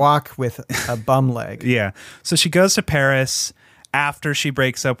catwalk with a bum leg. Yeah. So she goes to Paris after she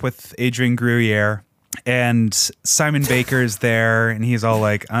breaks up with Adrian Gruyere, and Simon Baker's there, and he's all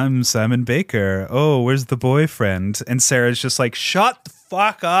like, I'm Simon Baker. Oh, where's the boyfriend? And Sarah's just like, shut the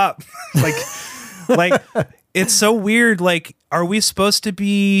fuck up. like it's so weird. Like, are we supposed to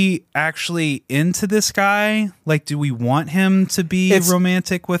be actually into this guy? Like, do we want him to be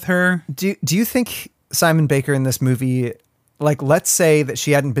romantic with her? Do you think Simon Baker in this movie, like, let's say that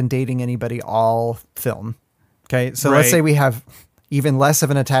she hadn't been dating anybody all film. Okay. So let's say we have even less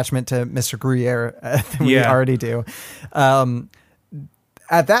of an attachment to Mr. Gruyere than we already do.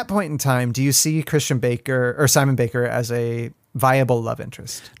 At that point in time, do you see Christian Baker or Simon Baker as a viable love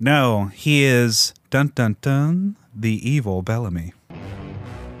interest? No, he is dun dun dun the evil Bellamy.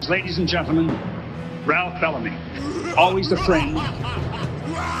 Ladies and gentlemen, Ralph Bellamy, always a friend,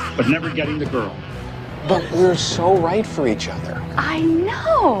 but never getting the girl. But we're so right for each other. I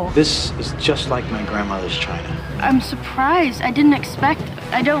know. This is just like my grandmother's china. I'm surprised. I didn't expect.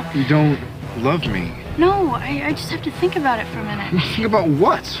 You don't love me. No, I just have to think about it for a minute. Think about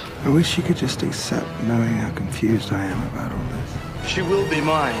what? I wish you could just accept knowing how confused I am about all this. She will be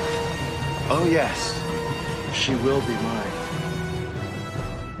mine. Oh, yes. She will be mine.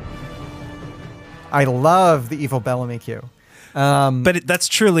 I love the evil Bellamy cue. But that's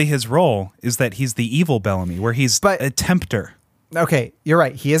truly his role, is that he's the evil Bellamy, where he's a tempter. Okay, you're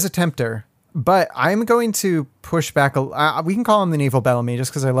right. He is a tempter. But I'm going to push back. We can call him the evil Bellamy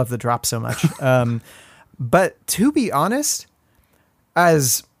just because I love the drop so much. But to be honest,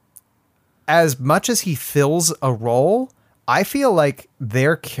 as much as he fills a role, I feel like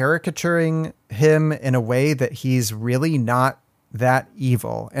they're caricaturing him in a way that he's really not that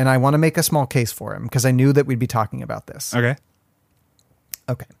evil. And I want to make a small case for him because I knew that we'd be talking about this. Okay.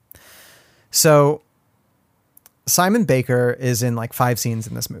 So Simon Baker is in like 5 scenes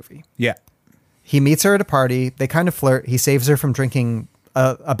in this movie. Yeah. He meets her at a party. They kind of flirt. He saves her from drinking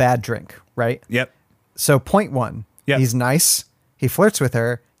a bad drink, right? Yep. So point 1, he's nice. He flirts with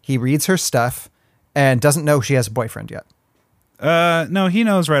her. He reads her stuff and doesn't know she has a boyfriend yet. No, he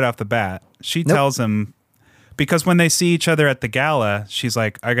knows right off the bat. She tells him, because when they see each other at the gala, she's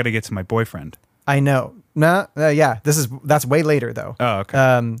like, I got to get to my boyfriend. I know. No, that's way later though. Oh,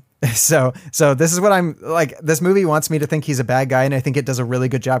 okay. So this is what I'm like. This movie wants me to think he's a bad guy, and I think it does a really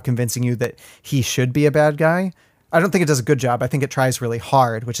good job convincing you that he should be a bad guy. I don't think it does a good job. I think it tries really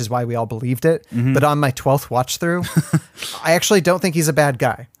hard, which is why we all believed it. Mm-hmm. But on my 12th watch through, I actually don't think he's a bad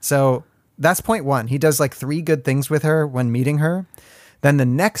guy. So that's point 1. He does like 3 good things with her when meeting her. Then the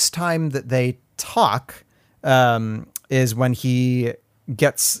next time that they talk is when he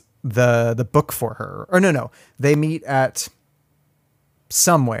gets the book for her. Or no, they meet at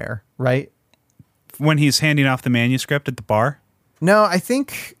somewhere, right? When he's handing off the manuscript at the bar? No, I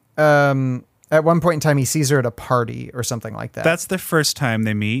think at one point in time he sees her at a party or something like that. That's the first time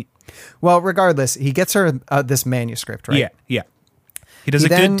they meet. Well, regardless, he gets her this manuscript, right? Yeah. He does a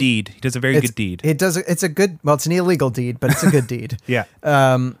good deed. He does a very good deed. It's an illegal deed, but it's a good deed. Yeah.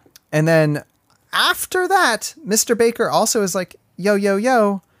 And then after that, Mr. Baker also is like, yo,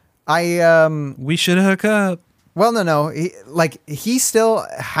 we should hook up. Well, no. He still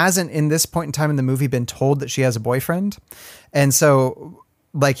hasn't in this point in time in the movie been told that she has a boyfriend. And so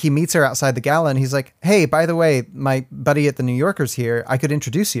like he meets her outside the gala and he's like, hey, by the way, my buddy at the New Yorker's here. I could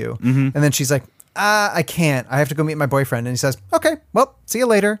introduce you. Mm-hmm. And then she's like, I can't. I have to go meet my boyfriend. And he says, okay, well, see you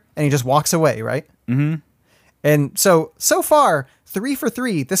later. And he just walks away, right? Mm-hmm. And so far, 3 for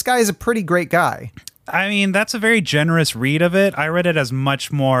 3, this guy is a pretty great guy. I mean, that's a very generous read of it. I read it as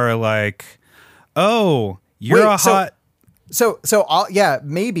much more like, oh, you're a hot... So all, yeah,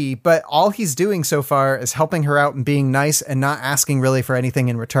 maybe, but all he's doing so far is helping her out and being nice and not asking really for anything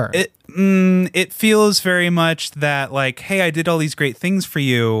in return. It feels very much that like, hey, I did all these great things for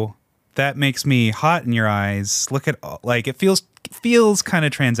you. That makes me hot in your eyes. Look at, like, it feels kind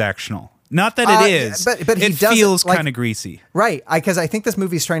of transactional. Not that it is, but it feels kind of greasy. Right. Because I think this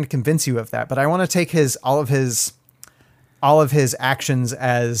movie's trying to convince you of that, but I want to take all of his actions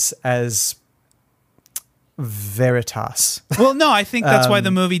as veritas. Well, no, I think that's why the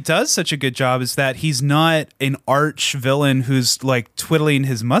movie does such a good job, is that he's not an arch villain who's like twiddling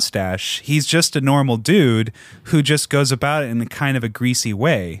his mustache. He's just a normal dude who just goes about it in a kind of a greasy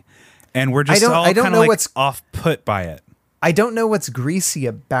way. And we're just all kind of like off put by it. I don't know what's greasy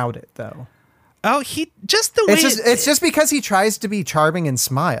about it though. Oh, it's just because he tries to be charming and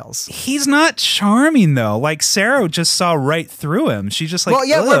smiles. He's not charming though. Like Sarah just saw right through him. She's just like, well,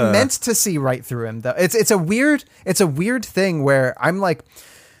 yeah, ugh. We're meant to see right through him though. It's a weird thing where I'm like,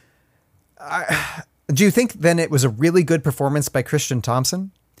 do you think then it was a really good performance by Christian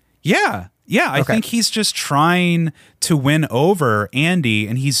Thompson? Yeah. I think he's just trying to win over Andy,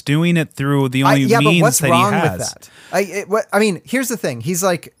 and he's doing it through the only means but what's that wrong he has. With that? I mean, here's the thing. He's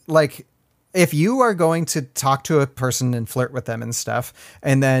like. If you are going to talk to a person and flirt with them and stuff,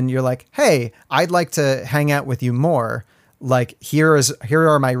 and then you're like, hey, I'd like to hang out with you more. Like, here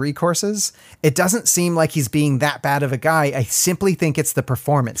are my recourses. It doesn't seem like he's being that bad of a guy. I simply think it's the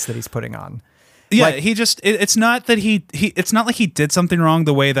performance that he's putting on. Yeah, like, it's not that it's not like he did something wrong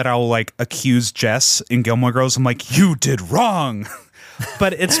the way that I'll like accuse Jess in Gilmore Girls. I'm like, you did wrong.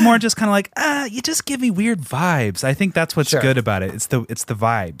 But it's more just kind of like, you just give me weird vibes. I think that's what's good about it. It's the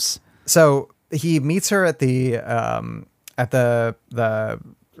vibes. So he meets her at the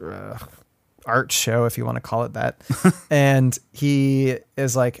art show, if you want to call it that. And he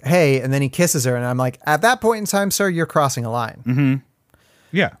is like, hey, and then he kisses her. And I'm like, at that point in time, sir, you're crossing a line. Mm-hmm.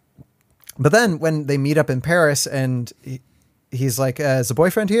 Yeah. But then when they meet up in Paris and he's like, is a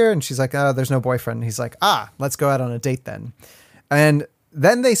boyfriend here? And she's like, oh, there's no boyfriend. And he's like, let's go out on a date then. And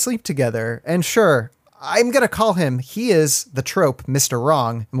then they sleep together. And sure, I'm going to call him, he is the trope, Mr.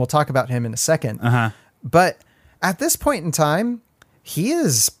 Wrong, and we'll talk about him in a second. Uh-huh. But at this point in time, he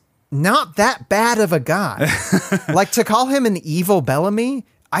is not that bad of a guy. Like, to call him an evil Bellamy,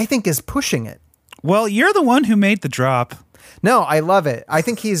 I think is pushing it. Well, you're the one who made the drop. No, I love it. I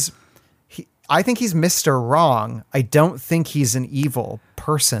think he's Mr. Wrong. I don't think he's an evil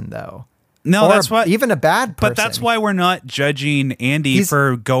person, though. No, that's why even a bad person. But that's why we're not judging Andy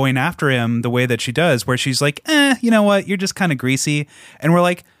for going after him the way that she does, where she's like, you know what, you're just kind of greasy, and we're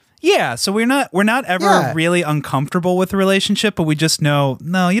like, yeah. So we're not ever really uncomfortable with the relationship, but we just know,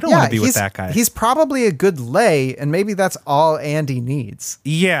 no, you don't want to be with that guy. He's probably a good lay, and maybe that's all Andy needs.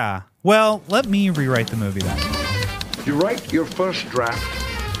 Yeah. Well, let me rewrite the movie then. You write your first draft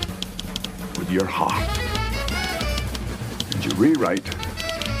with your heart, and you rewrite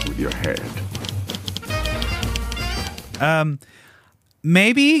with your head.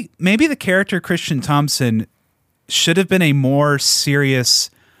 Maybe the character Christian Thompson should have been a more serious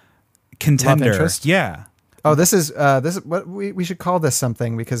contender. Love interest? Yeah. Oh, this is what we should call this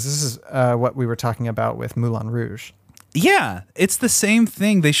something, because this is what we were talking about with Moulin Rouge. Yeah, it's the same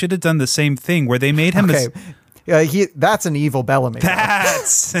thing. They should have done the same thing where they made him. That's an evil Bellamy.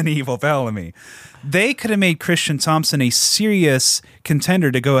 That's an evil Bellamy. They could have made Christian Thompson a serious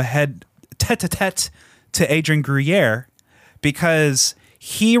contender to go ahead tete-a-tete to Adrien Gruyere, because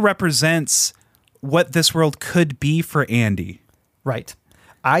he represents what this world could be for Andy. Right.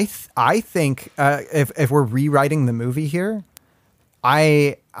 I think if we're rewriting the movie here,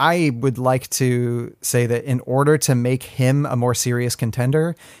 I would like to say that in order to make him a more serious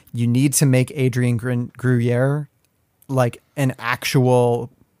contender, you need to make Adrien Gruyere like an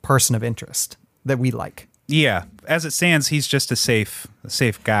actual person of interest that we like. Yeah. As it stands, he's just a safe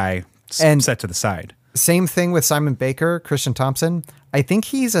guy and set to the side. Same thing with Simon Baker, Christian Thompson. I think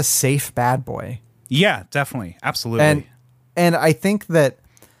he's a safe bad boy. Yeah, definitely. Absolutely. And I think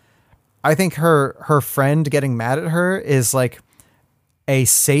her friend getting mad at her is like a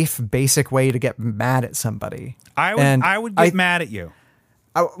safe, basic way to get mad at somebody. I would get mad at you.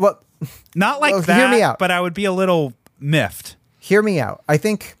 Not like that, hear me out. But I would be a little miffed. Hear me out. I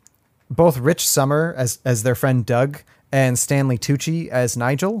think both Rich Sommer as their friend Doug and Stanley Tucci as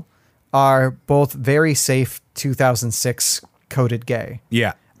Nigel are both very safe 2006 coded gay.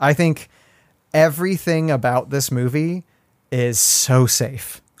 Yeah. I think everything about this movie is so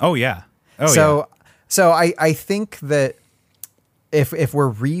safe. Oh, yeah. So I think that if we're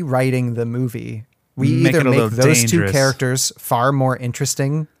rewriting the movie, We make either make those dangerous. two characters far more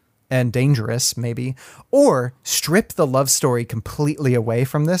interesting and dangerous, maybe, or strip the love story completely away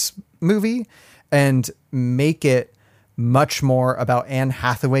from this movie and make it much more about Anne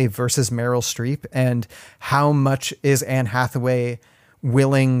Hathaway versus Meryl Streep, and how much is Anne Hathaway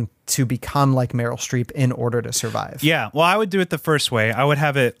willing to become like Meryl Streep in order to survive. Yeah, well, I would do it the first way. I would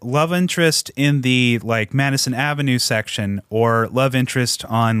have it love interest in the like Madison Avenue section, or love interest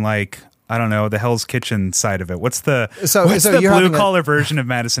on like, I don't know, the Hell's Kitchen side of it. What's the blue collar version of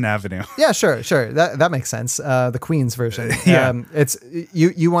Madison Avenue? Yeah, sure. That makes sense. The Queens version. Yeah. It's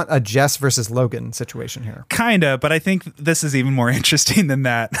you want a Jess versus Logan situation here. Kinda, but I think this is even more interesting than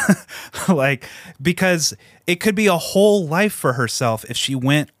that. Like, because it could be a whole life for herself if she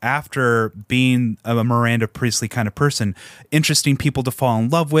went after being a Miranda Priestley kind of person. Interesting people to fall in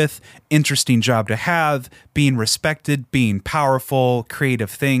love with, interesting job to have, being respected, being powerful, creative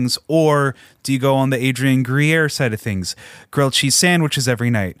things. Or do you go on the Adrienne Gruyere side of things? Grilled cheese sandwiches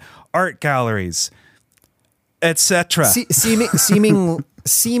every night, art galleries, etc. Seeming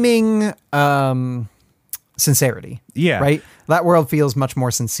sincerity. Yeah. Right? That world feels much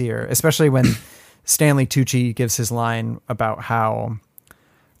more sincere, especially when Stanley Tucci gives his line about how,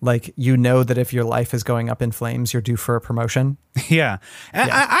 like, you know that if your life is going up in flames, you're due for a promotion. Yeah.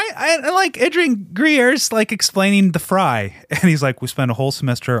 I like Adrienne Gruyere's like explaining the fry, and he's like, we spent a whole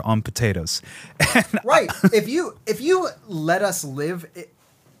semester on potatoes. Right. If you let us live...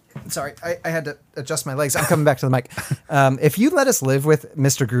 Sorry, I had to adjust my legs. I'm coming back to the mic. If you let us live with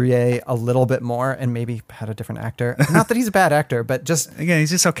Mr. Gruyere a little bit more, and maybe had a different actor, not that he's a bad actor, but just... Again,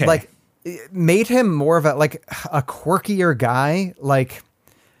 he's just okay. Like, made him more of a quirkier guy. Like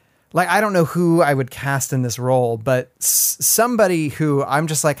I don't know who I would cast in this role, but somebody who I'm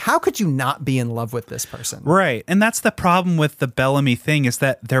just like, how could you not be in love with this person? Right. And that's the problem with the Bellamy thing, is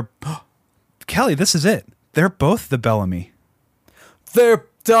that they're... Kelly, this is it. They're both the Bellamy. They're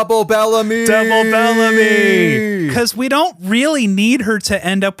double Bellamy. Double Bellamy. Because we don't really need her to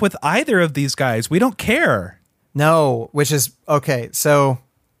end up with either of these guys. We don't care. No, which is... Okay, so...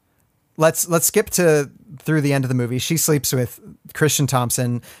 Let's skip to through the end of the movie. She sleeps with Christian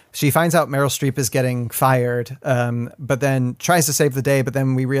Thompson. She finds out Meryl Streep is getting fired, but then tries to save the day. But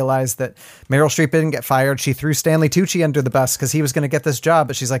then we realize that Meryl Streep didn't get fired. She threw Stanley Tucci under the bus because he was going to get this job.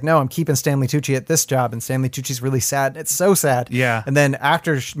 But she's like, no, I'm keeping Stanley Tucci at this job. And Stanley Tucci's really sad. It's so sad. Yeah. And then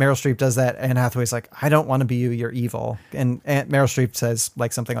after Meryl Streep does that, Anne Hathaway's like, I don't want to be you. You're evil. And Meryl Streep says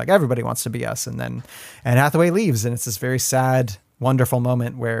like something like, everybody wants to be us. And then Anne Hathaway leaves. And it's this very sad, wonderful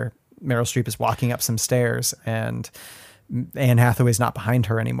moment where Meryl Streep is walking up some stairs and Anne Hathaway's not behind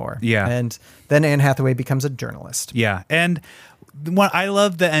her anymore. Yeah. And then Anne Hathaway becomes a journalist. Yeah. And what I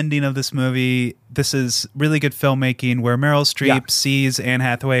love the ending of this movie. This is really good filmmaking where Meryl Streep sees Anne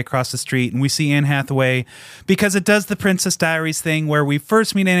Hathaway across the street, and we see Anne Hathaway because it does the Princess Diaries thing where we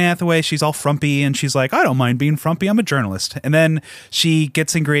first meet Anne Hathaway. She's all frumpy and she's like, I don't mind being frumpy. I'm a journalist. And then she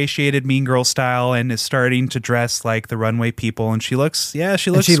gets ingratiated Mean Girl style and is starting to dress like the runway people. And she looks great.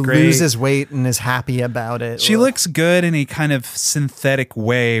 She loses weight and is happy about it. She looks good in a kind of synthetic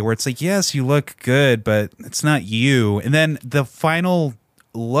way where it's like, yes, you look good, but it's not you. And then the final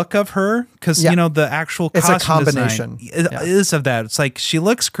look of her, because you know the actual costume it's a combination is of that. It's like she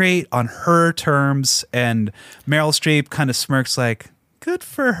looks great on her terms, and Meryl Streep kind of smirks like, good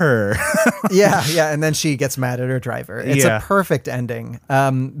for her. yeah and then she gets mad at her driver. It's a perfect ending.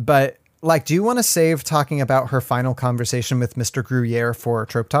 But like, do you want to save talking about her final conversation with Mr. Gruyere for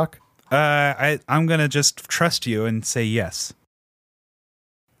Trope Talk? I'm gonna just trust you and say yes.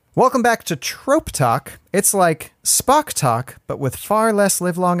 Welcome back to Trope Talk. It's like Spock Talk, but with far less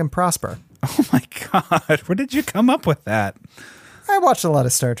live long and prosper. Oh my God. Where did you come up with that? I watched a lot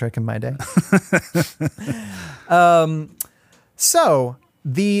of Star Trek in my day. So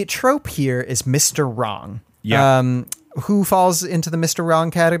the trope here is Mr. Wrong. Yeah. Who falls into the Mr.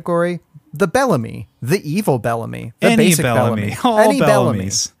 Wrong category? The Bellamy, the evil Bellamy, the Any basic Bellamy. Bellamy. Any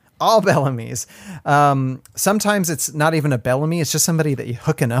Bellamys. All Bellamys. Sometimes it's not even a Bellamy. It's just somebody that you're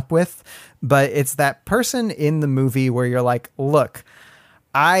hooking up with. But it's that person in the movie where you're like, look,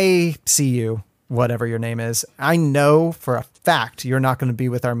 I see you, whatever your name is. I know for a fact you're not going to be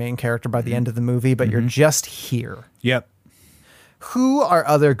with our main character by the end of the movie, but you're just here. Yep. Who are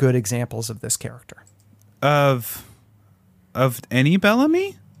other good examples of this character? Of any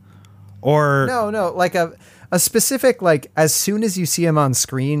Bellamy? Or No, like a specific, like, as soon as you see him on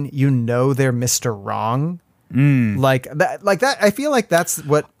screen, you know they're Mr. Wrong. Like that. I feel like that's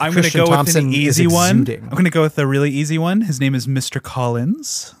what I'm going to go with an easy one. I'm going to go with a really easy one. His name is Mr.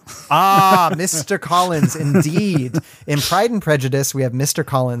 Collins. Mr. Collins, indeed. In Pride and Prejudice, we have Mr.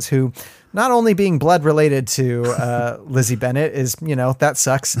 Collins, who, not only being blood related to Lizzie Bennet is, that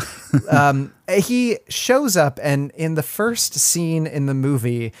sucks. He shows up, and in the first scene in the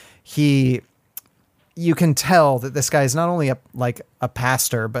movie, you can tell that this guy is not only a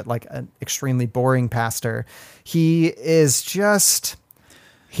pastor, but like an extremely boring pastor. He has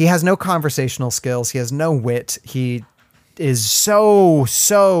no conversational skills. He has no wit. He is so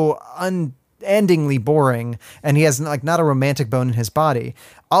unendingly boring, and he has not a romantic bone in his body.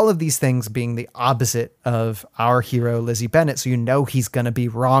 All of these things being the opposite of our hero, Lizzie Bennet. So he's going to be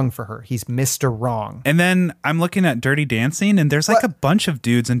wrong for her. He's Mr. Wrong. And then I'm looking at Dirty Dancing, and there's a bunch of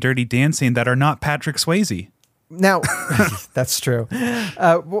dudes in Dirty Dancing that are not Patrick Swayze. Now, that's true.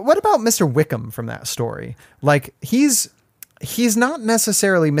 What about Mr. Wickham from that story? Like, he's not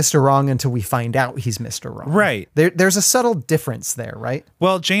necessarily Mr. Wrong until we find out he's Mr. Wrong. Right. There's a subtle difference there, right?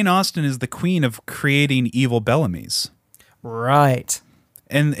 Well, Jane Austen is the queen of creating evil Bellamys. Right.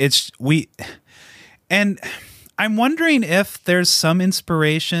 And I'm wondering if there's some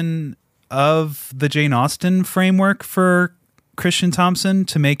inspiration of the Jane Austen framework for Christian Thompson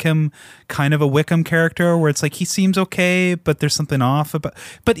to make him kind of a Wickham character, where it's like he seems okay, but there's something off about.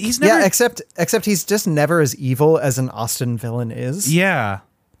 But he's never. Yeah, except he's just never as evil as an Austen villain is. Yeah.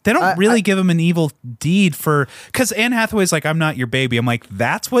 They don't really give him an evil deed because Anne Hathaway's like, I'm not your baby. I'm like,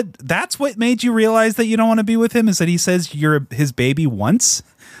 that's what made you realize that you don't want to be with him, is that he says you're his baby once.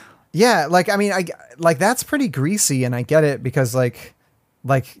 Yeah. That's pretty greasy, and I get it because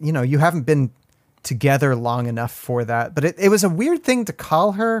you haven't been together long enough for that, but it was a weird thing to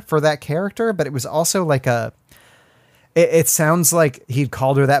call her for that character, but it was also it sounds like he'd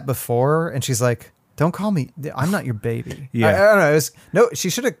called her that before, and she's like, don't call me. I'm not your baby. Yeah. I don't know.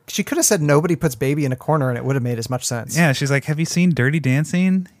 She could have said nobody puts baby in a corner, and it would have made as much sense. Yeah. She's like, have you seen Dirty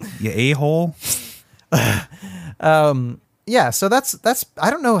Dancing? You a-hole. Yeah. So that's,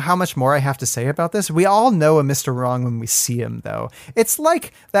 I don't know how much more I have to say about this. We all know a Mr. Wrong when we see him, though. It's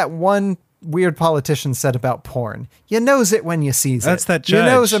like that one weird politician said about porn. You knows it when you sees it. That's that judge.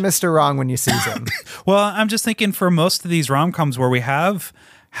 You knows a Mr. Wrong when you sees him. Well, I'm just thinking for most of these rom-coms where we have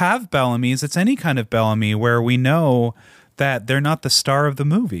Bellamy's, it's any kind of Bellamy where we know that they're not the star of the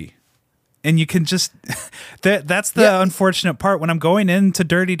movie. And you can just that's the unfortunate part. When I'm going into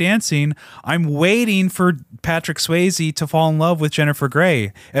Dirty Dancing, I'm waiting for Patrick Swayze to fall in love with Jennifer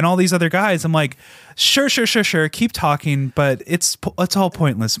Grey and all these other guys. I'm like, sure, keep talking, but it's all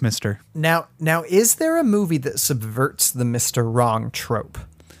pointless, mister. Now, is there a movie that subverts the Mr. Wrong trope?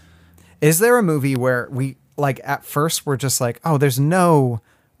 Is there a movie where we at first we're just like, oh, there's no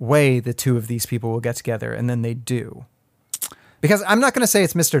way the two of these people will get together, and then they do? Because I'm not going to say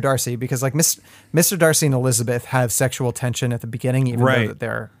it's Mr. Darcy, because Mr. Darcy and Elizabeth have sexual tension at the beginning, even though that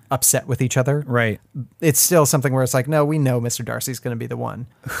they're upset with each other. Right. It's still something where it's like, no, we know Mr. Darcy's going to be the one.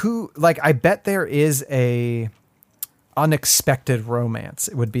 I bet there is a unexpected romance.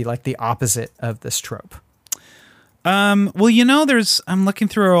 It would be like the opposite of this trope. Well, I'm looking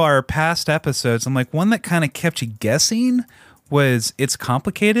through our past episodes. I'm like, one that kind of kept you guessing was It's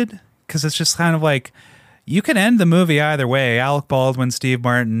Complicated, because it's just kind of like, you can end the movie either way. Alec Baldwin, Steve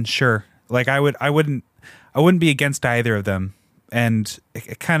Martin, sure. Like I wouldn't be against either of them. And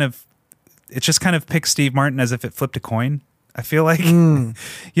it just kind of picks Steve Martin as if it flipped a coin. I feel like, And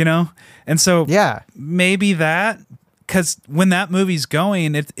so maybe that, because when that movie's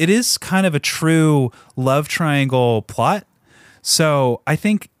going, it is kind of a true love triangle plot. So I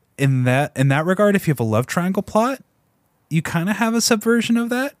think in that regard, if you have a love triangle plot, you kind of have a subversion of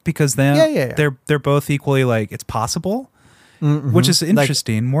that, because then they're both equally like, it's possible, which is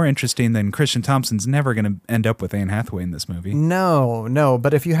interesting, more interesting than Christian Thompson's never going to end up with Anne Hathaway in this movie. No.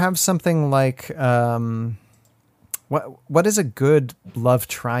 But if you have something like, what is a good love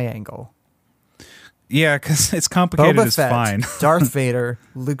triangle? Yeah, because It's Complicated Boba is Fett, fine. Darth Vader,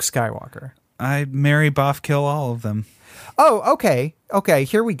 Luke Skywalker. I marry, boff, kill all of them. Oh, okay.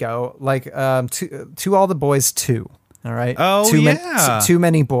 Here we go. To All the Boys 2. All right. Oh, too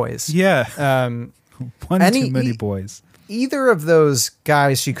many boys. Yeah. One too many boys. Either of those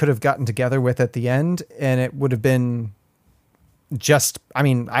guys she could have gotten together with at the end, and it would have been just,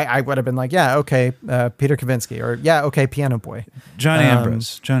 I would have been like, yeah, okay, Peter Kavinsky, or yeah, okay, Piano Boy. John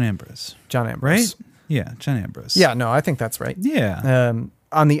Ambrose. Right? Yeah, John Ambrose. Yeah, no, I think that's right. Yeah.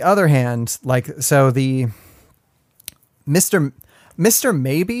 On the other hand, the Mr.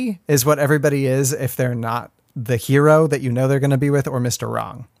 Maybe is what everybody is if they're not the hero that they're going to be with, or Mr.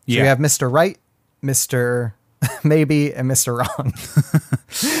 Wrong. So you have Mr. Right, Mr. maybe, and Mr. Wrong.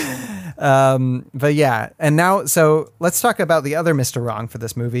 But yeah, and now, so let's talk about the other Mr. Wrong for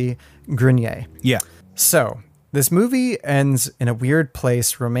this movie, Grenier. Yeah. So this movie ends in a weird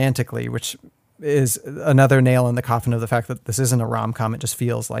place romantically, which is another nail in the coffin of the fact that this isn't a rom-com. It just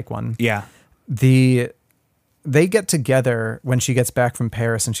feels like one. Yeah. They get together when she gets back from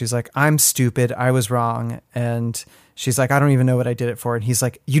Paris, and she's like, I'm stupid. I was wrong. And she's like, I don't even know what I did it for. And he's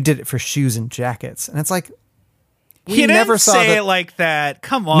like, you did it for shoes and jackets. And it's like, he never say it like that.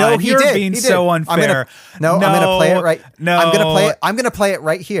 Come on. No, he did. Being so unfair. I'm going to play it right. No, I'm going to play it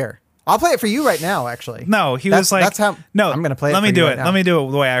right here. I'll play it for you right now, actually. No, was like, that's how, no, I'm going to play it Let for me do you it. right now. Let me do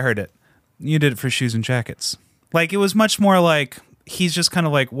it the way I heard it. You did it for shoes and jackets. Like, it was much more like, he's just kind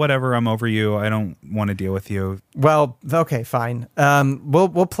of like, whatever, I'm over you. I don't want to deal with you. Well, okay, fine.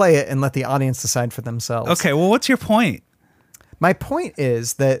 We'll play it and let the audience decide for themselves. Okay, well, what's your point? My point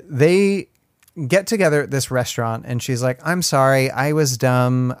is that they get together at this restaurant, and she's like, I'm sorry, I was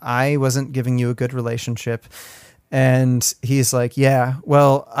dumb. I wasn't giving you a good relationship. And he's like, yeah,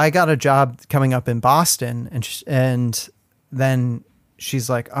 well, I got a job coming up in Boston. And then she's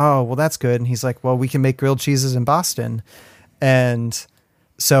like, oh, well, that's good. And he's like, well, we can make grilled cheeses in Boston. And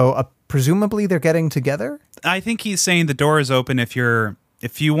so presumably they're getting together. I think he's saying the door is open. If you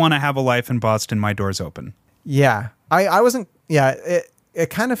want to have a life in Boston, my door's open. Yeah. I wasn't. Yeah. It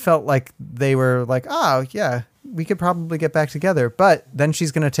kind of felt like they were like, oh yeah, we could probably get back together. But then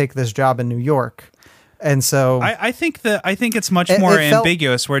she's going to take this job in New York. And so I think it's much more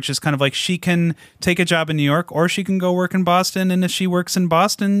ambiguous, where it's just kind of like, she can take a job in New York or she can go work in Boston. And if she works in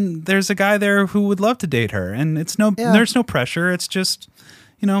Boston, there's a guy there who would love to date her. And there's no pressure. It's just,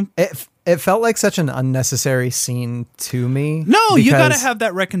 it felt like such an unnecessary scene to me. No, you got to have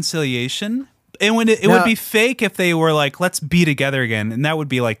that reconciliation. And when it would be fake if they were like, let's be together again. And that would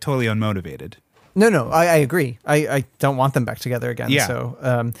be like totally unmotivated. No, I agree. I don't want them back together again. Yeah.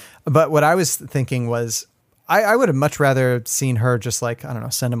 So, but what I was thinking was, I would have much rather seen her just like, I don't know,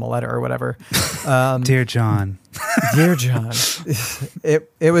 send him a letter or whatever. Dear John. Dear John.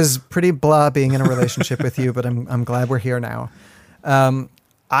 It was pretty blah being in a relationship with you, but I'm glad we're here now.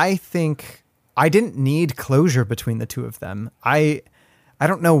 I think I didn't need closure between the two of them. I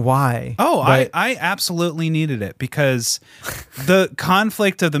don't know why. Oh, I absolutely needed it, because the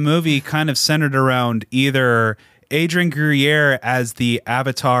conflict of the movie kind of centered around either Adrian Grenier as the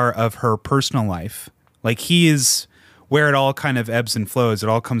avatar of her personal life. Like, he is where it all kind of ebbs and flows. It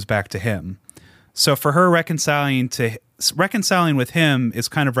all comes back to him. So for her reconciling with him is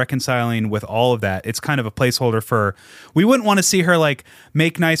kind of reconciling with all of that. It's kind of a placeholder for, we wouldn't want to see her like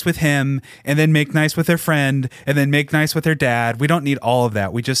make nice with him and then make nice with her friend and then make nice with her dad. We don't need all of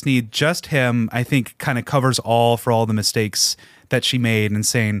that. We just need just him. I think kind of covers all for all the mistakes that she made, and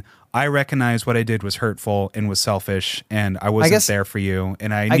saying, I recognize what I did was hurtful and was selfish, and I wasn't there for you,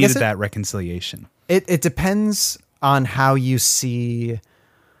 and I needed that reconciliation. It depends on how you see.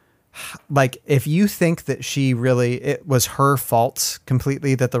 Like, if you think that it was her fault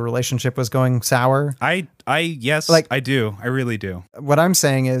completely that the relationship was going sour. Yes, like, I do. I really do. What I'm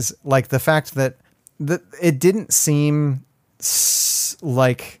saying is, like, the fact that it didn't seem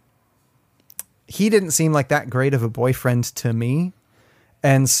like he didn't seem like that great of a boyfriend to me.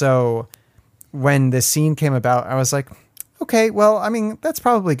 And so when this scene came about, I was like, okay, well, I mean, that's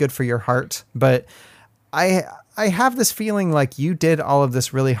probably good for your heart, but I have this feeling like you did all of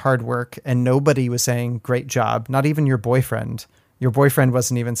this really hard work and nobody was saying great job, not even your boyfriend. Your boyfriend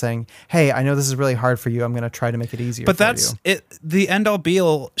wasn't even saying, hey, I know this is really hard for you. I'm going to try to make it easier for you. But that's it. The end all be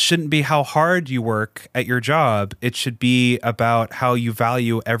all shouldn't be how hard you work at your job. It should be about how you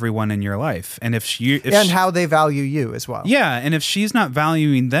value everyone in your life. And how they value you as well. Yeah. And if she's not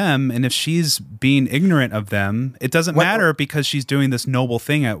valuing them, and if she's being ignorant of them, it doesn't matter, because she's doing this noble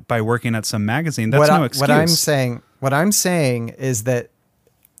thing by working at some magazine. That's no excuse. What I'm saying is that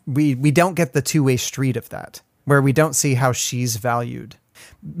we don't get the two-way street of that, where we don't see how she's valued,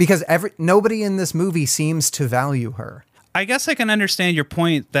 because nobody in this movie seems to value her. I guess I can understand your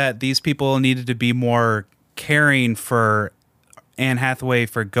point that these people needed to be more caring for Anne Hathaway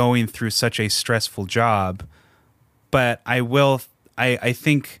for going through such a stressful job. But I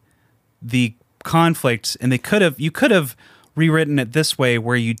think the conflict, and you could have rewritten it this way,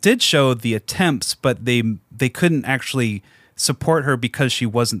 where you did show the attempts, but they couldn't actually support her because she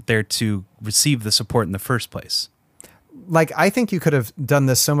wasn't there to receive the support in the first place. Like, I think you could have done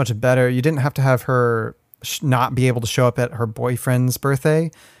this so much better. You didn't have to have her not be able to show up at her boyfriend's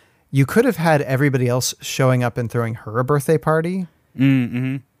birthday. You could have had everybody else showing up and throwing her a birthday party.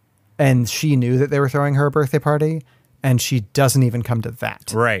 Mm-hmm. And she knew that they were throwing her a birthday party, and she doesn't even come to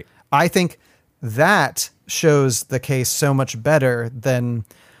that. Right. I think that shows the case so much better than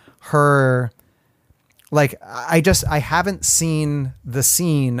her. Like, I haven't seen the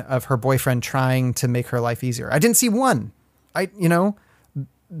scene of her boyfriend trying to make her life easier. I didn't see one. And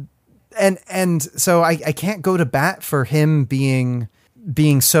so I can't go to bat for him being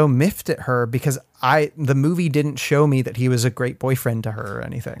so miffed at her, because the movie didn't show me that he was a great boyfriend to her or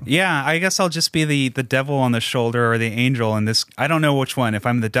anything. Yeah, I guess I'll just be the devil on the shoulder or the angel in this. I don't know which one, if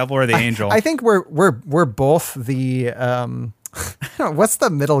I'm the devil or the angel. I think we're both the what's the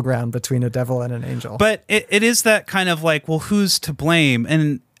middle ground between a devil and an angel? But it is that kind of like, well, who's to blame?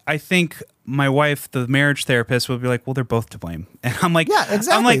 And I think my wife, the marriage therapist, will be like, well, they're both to blame. And I'm like, yeah,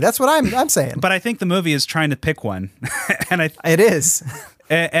 exactly. That's what I'm saying. But I think the movie is trying to pick one. And it is.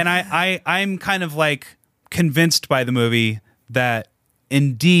 And I'm kind of like convinced by the movie that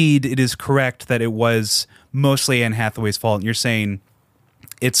indeed it is correct that it was mostly Anne Hathaway's fault. And you're saying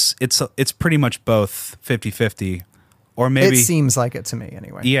it's pretty much both 50-50, or maybe it seems like it to me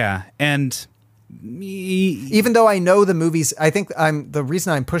anyway. Yeah. And even though I know the movies, I think the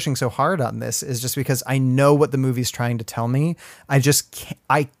reason I'm pushing so hard on this is just because I know what the movie's trying to tell me. I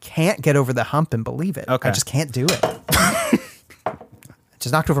can't get over the hump and believe it. Okay. I just can't do it.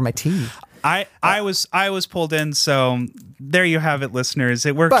 Just knocked over my tea. I was pulled in, so there you have it, listeners.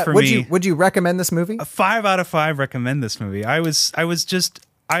 It worked for me. Would you recommend this movie? 5 out of 5 recommend this movie. I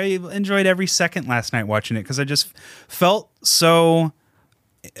enjoyed every second last night watching it, because I just felt so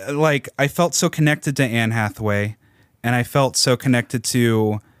connected to Anne Hathaway, and I felt so connected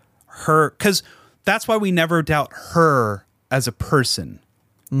to her, because that's why we never doubt her as a person.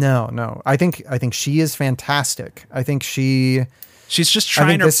 No. I think she is fantastic. I think she's just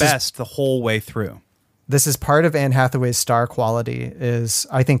trying her best the whole way through. This is part of Anne Hathaway's star quality, is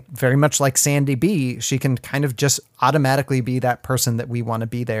I think very much like Sandy B, she can kind of just automatically be that person that we want to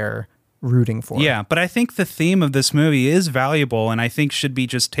be there rooting for. Yeah, but I think the theme of this movie is valuable, and I think should be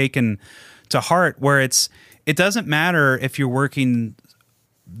just taken to heart, where it doesn't matter if you're working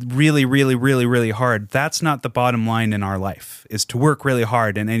really, really, really, really hard. That's not the bottom line in our life, is to work really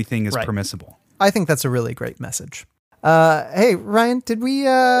hard, and anything is permissible. I think that's a really great message. Hey, Ryan, did we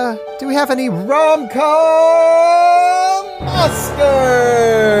have any rom-com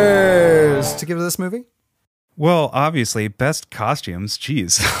Oscars to give to this movie? Well, obviously, best costumes.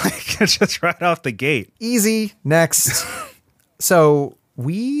 Jeez, just right off the gate. Easy. Next. So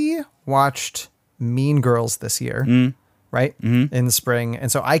we watched Mean Girls this year, right? Mm-hmm. In the spring.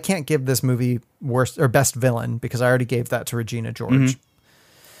 And so I can't give this movie worst or best villain, because I already gave that to Regina George.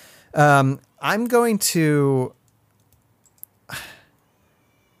 Mm-hmm. I'm going to...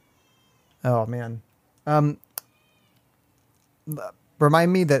 Oh, man.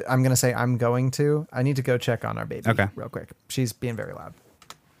 Remind me that I'm going to say I'm going to. I need to go check on our baby real quick. She's being very loud.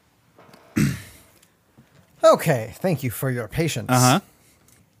 Okay. Thank you for your patience. Uh-huh.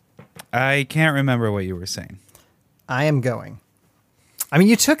 I can't remember what you were saying. I am going. I mean,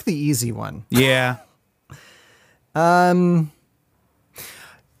 you took the easy one. Yeah.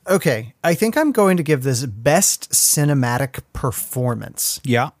 Okay. I think I'm going to give this best cinematic performance.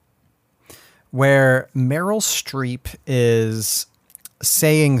 Yeah. Where Meryl Streep is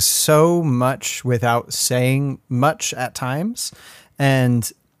saying so much without saying much at times. And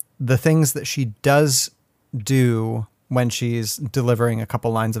the things that she does do when she's delivering a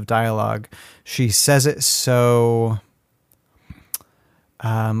couple lines of dialogue, she says it so...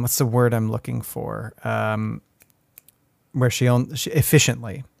 what's the word I'm looking for? Where she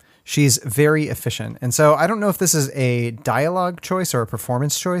efficiently. She's very efficient. And so I don't know if this is a dialogue choice or a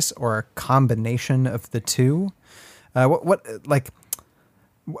performance choice or a combination of the two. What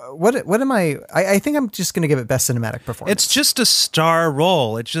am I think I'm just going to give it best cinematic performance. It's just a star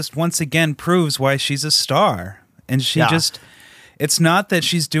role. It just once again proves why she's a star. And it's not that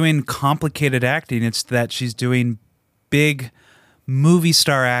she's doing complicated acting. It's that she's doing big movie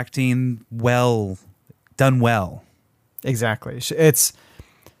star acting done well. Exactly.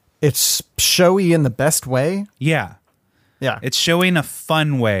 It's showy in the best way. Yeah. Yeah. It's showing a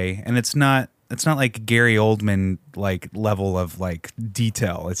fun way, and it's not like Gary Oldman like level of like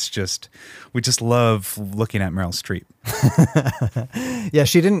detail. It's just we just love looking at Meryl Streep. Yeah,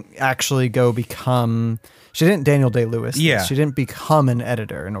 she didn't actually she didn't Daniel Day-Lewis. Yeah. She didn't become an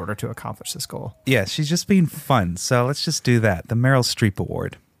editor in order to accomplish this goal. Yeah, she's just being fun. So let's just do that. The Meryl Streep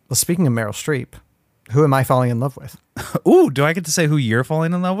Award. Well, speaking of Meryl Streep, who am I falling in love with? Ooh, do I get to say who you're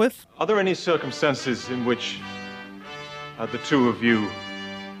falling in love with? Are there any circumstances in which the two of you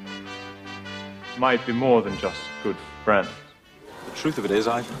might be more than just good friends? The truth of it is,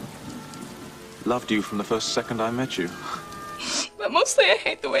 I loved you from the first second I met you. But mostly I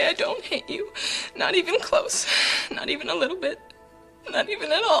hate the way I don't hate you. Not even close. Not even a little bit. Not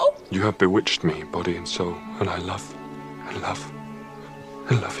even at all. You have bewitched me, body and soul, and I love you.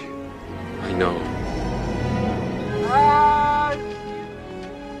 I know.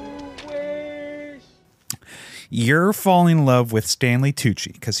 You're falling in love with Stanley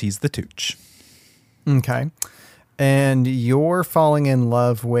Tucci because he's the Tooch. Okay. And you're falling in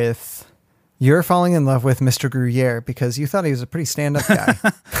love with Mr. Gruyere because you thought he was a pretty stand-up guy.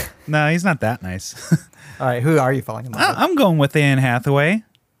 No, he's not that nice. All right, who are you falling in love with? I'm going with Anne Hathaway.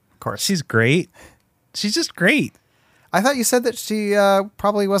 Of course. She's great. She's just great. I thought you said that she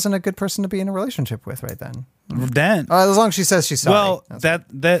probably wasn't a good person to be in a relationship with right then. As long as she says she's sorry. Well,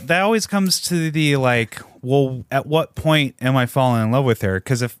 that always comes to the well, at what point am I falling in love with her?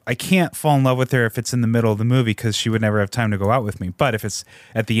 Because if I can't fall in love with her if it's in the middle of the movie, because she would never have time to go out with me. But if it's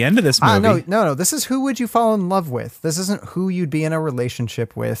at the end of this movie, no. This is who would you fall in love with. This isn't who you'd be in a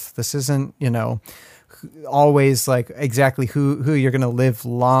relationship with. This isn't always like exactly who you're going to live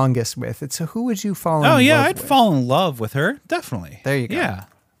longest with. It's who would you fall in love with? Oh yeah, I'd fall in love with her, definitely. There you go. Yeah,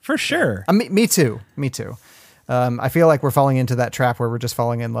 for sure. Me too. I feel like we're falling into that trap where we're just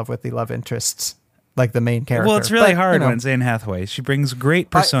falling in love with the love interests, like the main character. Well, it's really hard when it's Anne Hathaway. She brings great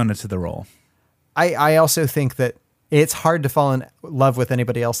persona to the role. I also think that it's hard to fall in love with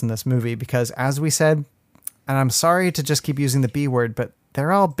anybody else in this movie because, as we said, and I'm sorry to just keep using the B word, but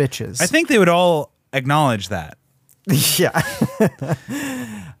they're all bitches. I think they would all acknowledge that. Yeah.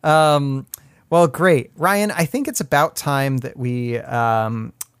 Well, great. Ryan, I think it's about time that we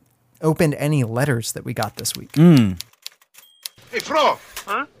opened any letters that we got this week. Hey, Flo.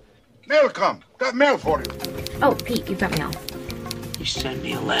 Huh? Mail come. Got mail for you. Oh, Pete, you got mail. You sent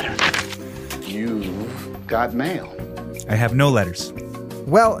me a letter. You've got mail. I have no letters.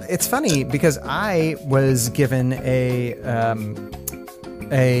 Well, it's funny because I was given a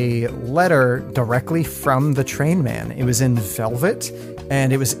letter directly from the train man. It was in velvet,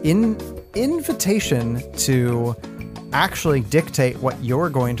 and it was invitation to actually dictate what you're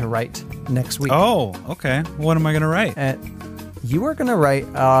going to write next week. Oh, okay. What am I going to write? You are going to write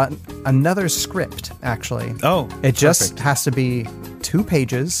another script, actually. Oh, it just has to be 2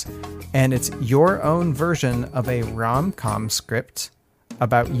 pages, and it's your own version of a rom-com script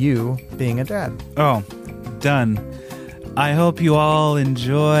about you being a dad. Oh, done. I hope you all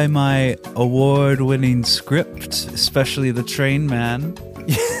enjoy my award-winning script, especially the train man.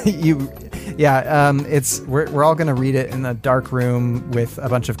 We're all gonna read it in a dark room with a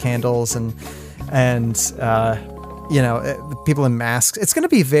bunch of candles and people in masks. It's gonna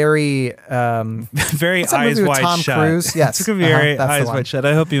be very very eyes wide Tom shut. Cruise. Yes, it's gonna be very eyes wide shut.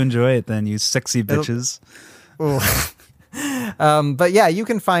 I hope you enjoy it, then, you sexy bitches. But yeah, you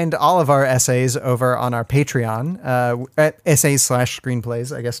can find all of our essays over on our Patreon, at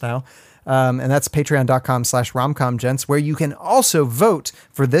essays/screenplays, I guess now. And that's patreon.com/romcomgents, where you can also vote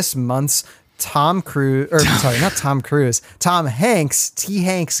for this month's Tom Hanks,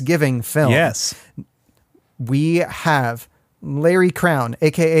 T-hanksgiving film. Yes. We have Larry Crown,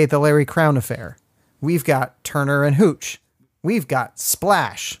 aka the Larry Crown Affair. We've got Turner and Hooch. We've got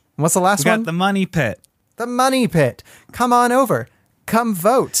Splash. What's the last one? We got The Money Pit. The Money Pit. Come on over. Come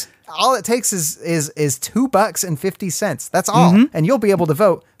vote. All it takes is $2.50. That's all. Mm-hmm. And you'll be able to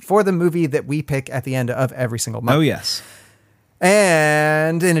vote for the movie that we pick at the end of every single month. Oh, yes.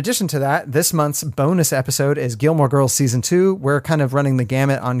 And in addition to that, this month's bonus episode is Gilmore Girls Season 2. We're kind of running the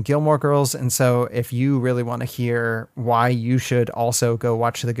gamut on Gilmore Girls. And so if you really want to hear why you should also go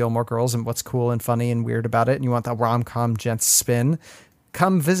watch the Gilmore Girls and what's cool and funny and weird about it, and you want the rom-com gents spin,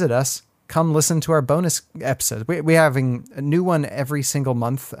 come visit us. Come listen to our bonus episodes. We're having a new one every single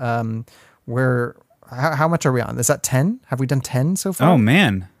month. How much are we on? Is that 10? Have we done 10 so far? Oh,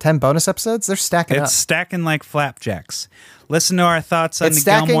 man. 10 bonus episodes? They're stacking up. It's stacking like flapjacks. Listen to our thoughts on the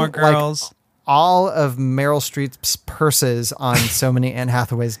Gilmore Girls. Like all of Meryl Streep's purses on so many Anne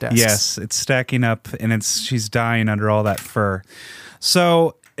Hathaway's desks. Yes, it's stacking up, and she's dying under all that fur.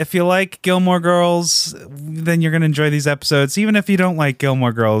 So if you like Gilmore Girls, then you're going to enjoy these episodes. Even if you don't like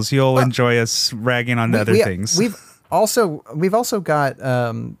Gilmore Girls, you'll enjoy us ragging on other things. We've also got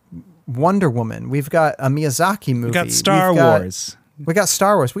Wonder Woman. We've got a Miyazaki movie. We got Star Wars. We got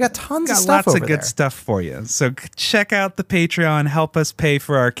Star Wars. We got tons of stuff lots over of good there. stuff for you. So check out the Patreon. Help us pay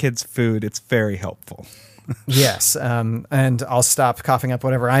for our kids' food. It's very helpful. Yes, and I'll stop coughing up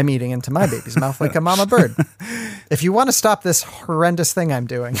whatever I'm eating into my baby's mouth like a mama bird. If you want to stop this horrendous thing I'm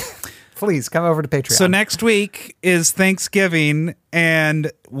doing, please come over to Patreon. So next week is Thanksgiving,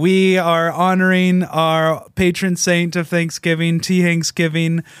 and we are honoring our patron saint of Thanksgiving,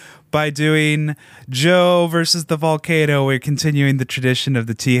 T-hanksgiving, by doing Joe versus the Volcano. We're continuing the tradition of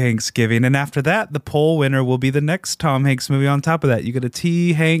the T-hanksgiving. And after that, the poll winner will be the next Tom Hanks movie on top of that. You get a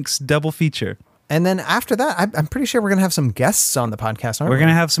T-Hanks double feature. And then after that, I'm pretty sure we're going to have some guests on the podcast, aren't we? We're going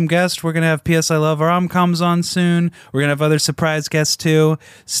to have some guests. We're going to have P.S. I Love Rom-Coms on soon. We're going to have other surprise guests too.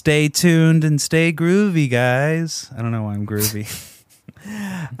 Stay tuned and stay groovy, guys. I don't know why I'm groovy.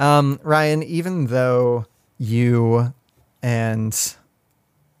 Ryan, even though you and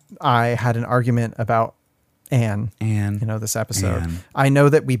I had an argument about Anne, this episode, I know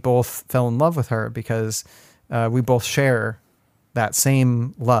that we both fell in love with her because we both share that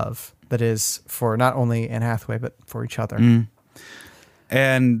same love that is for not only Anne Hathaway, but for each other.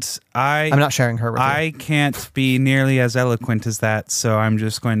 And I'm not sharing her with you. Can't be nearly as eloquent as that, so I'm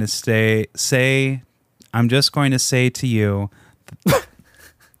just going to say to you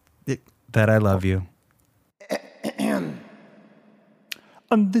that I love you. And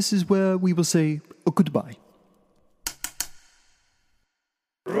this is where we will say goodbye.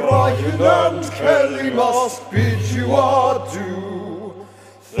 Ryan and Kelly must bid you adieu.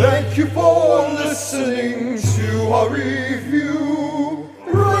 Thank you for listening to our review.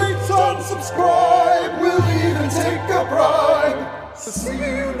 Rate and subscribe, we'll even take a bribe. See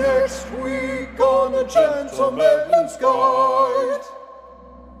you next week on A Gentleman's Guide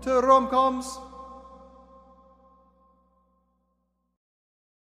to Rom-Coms.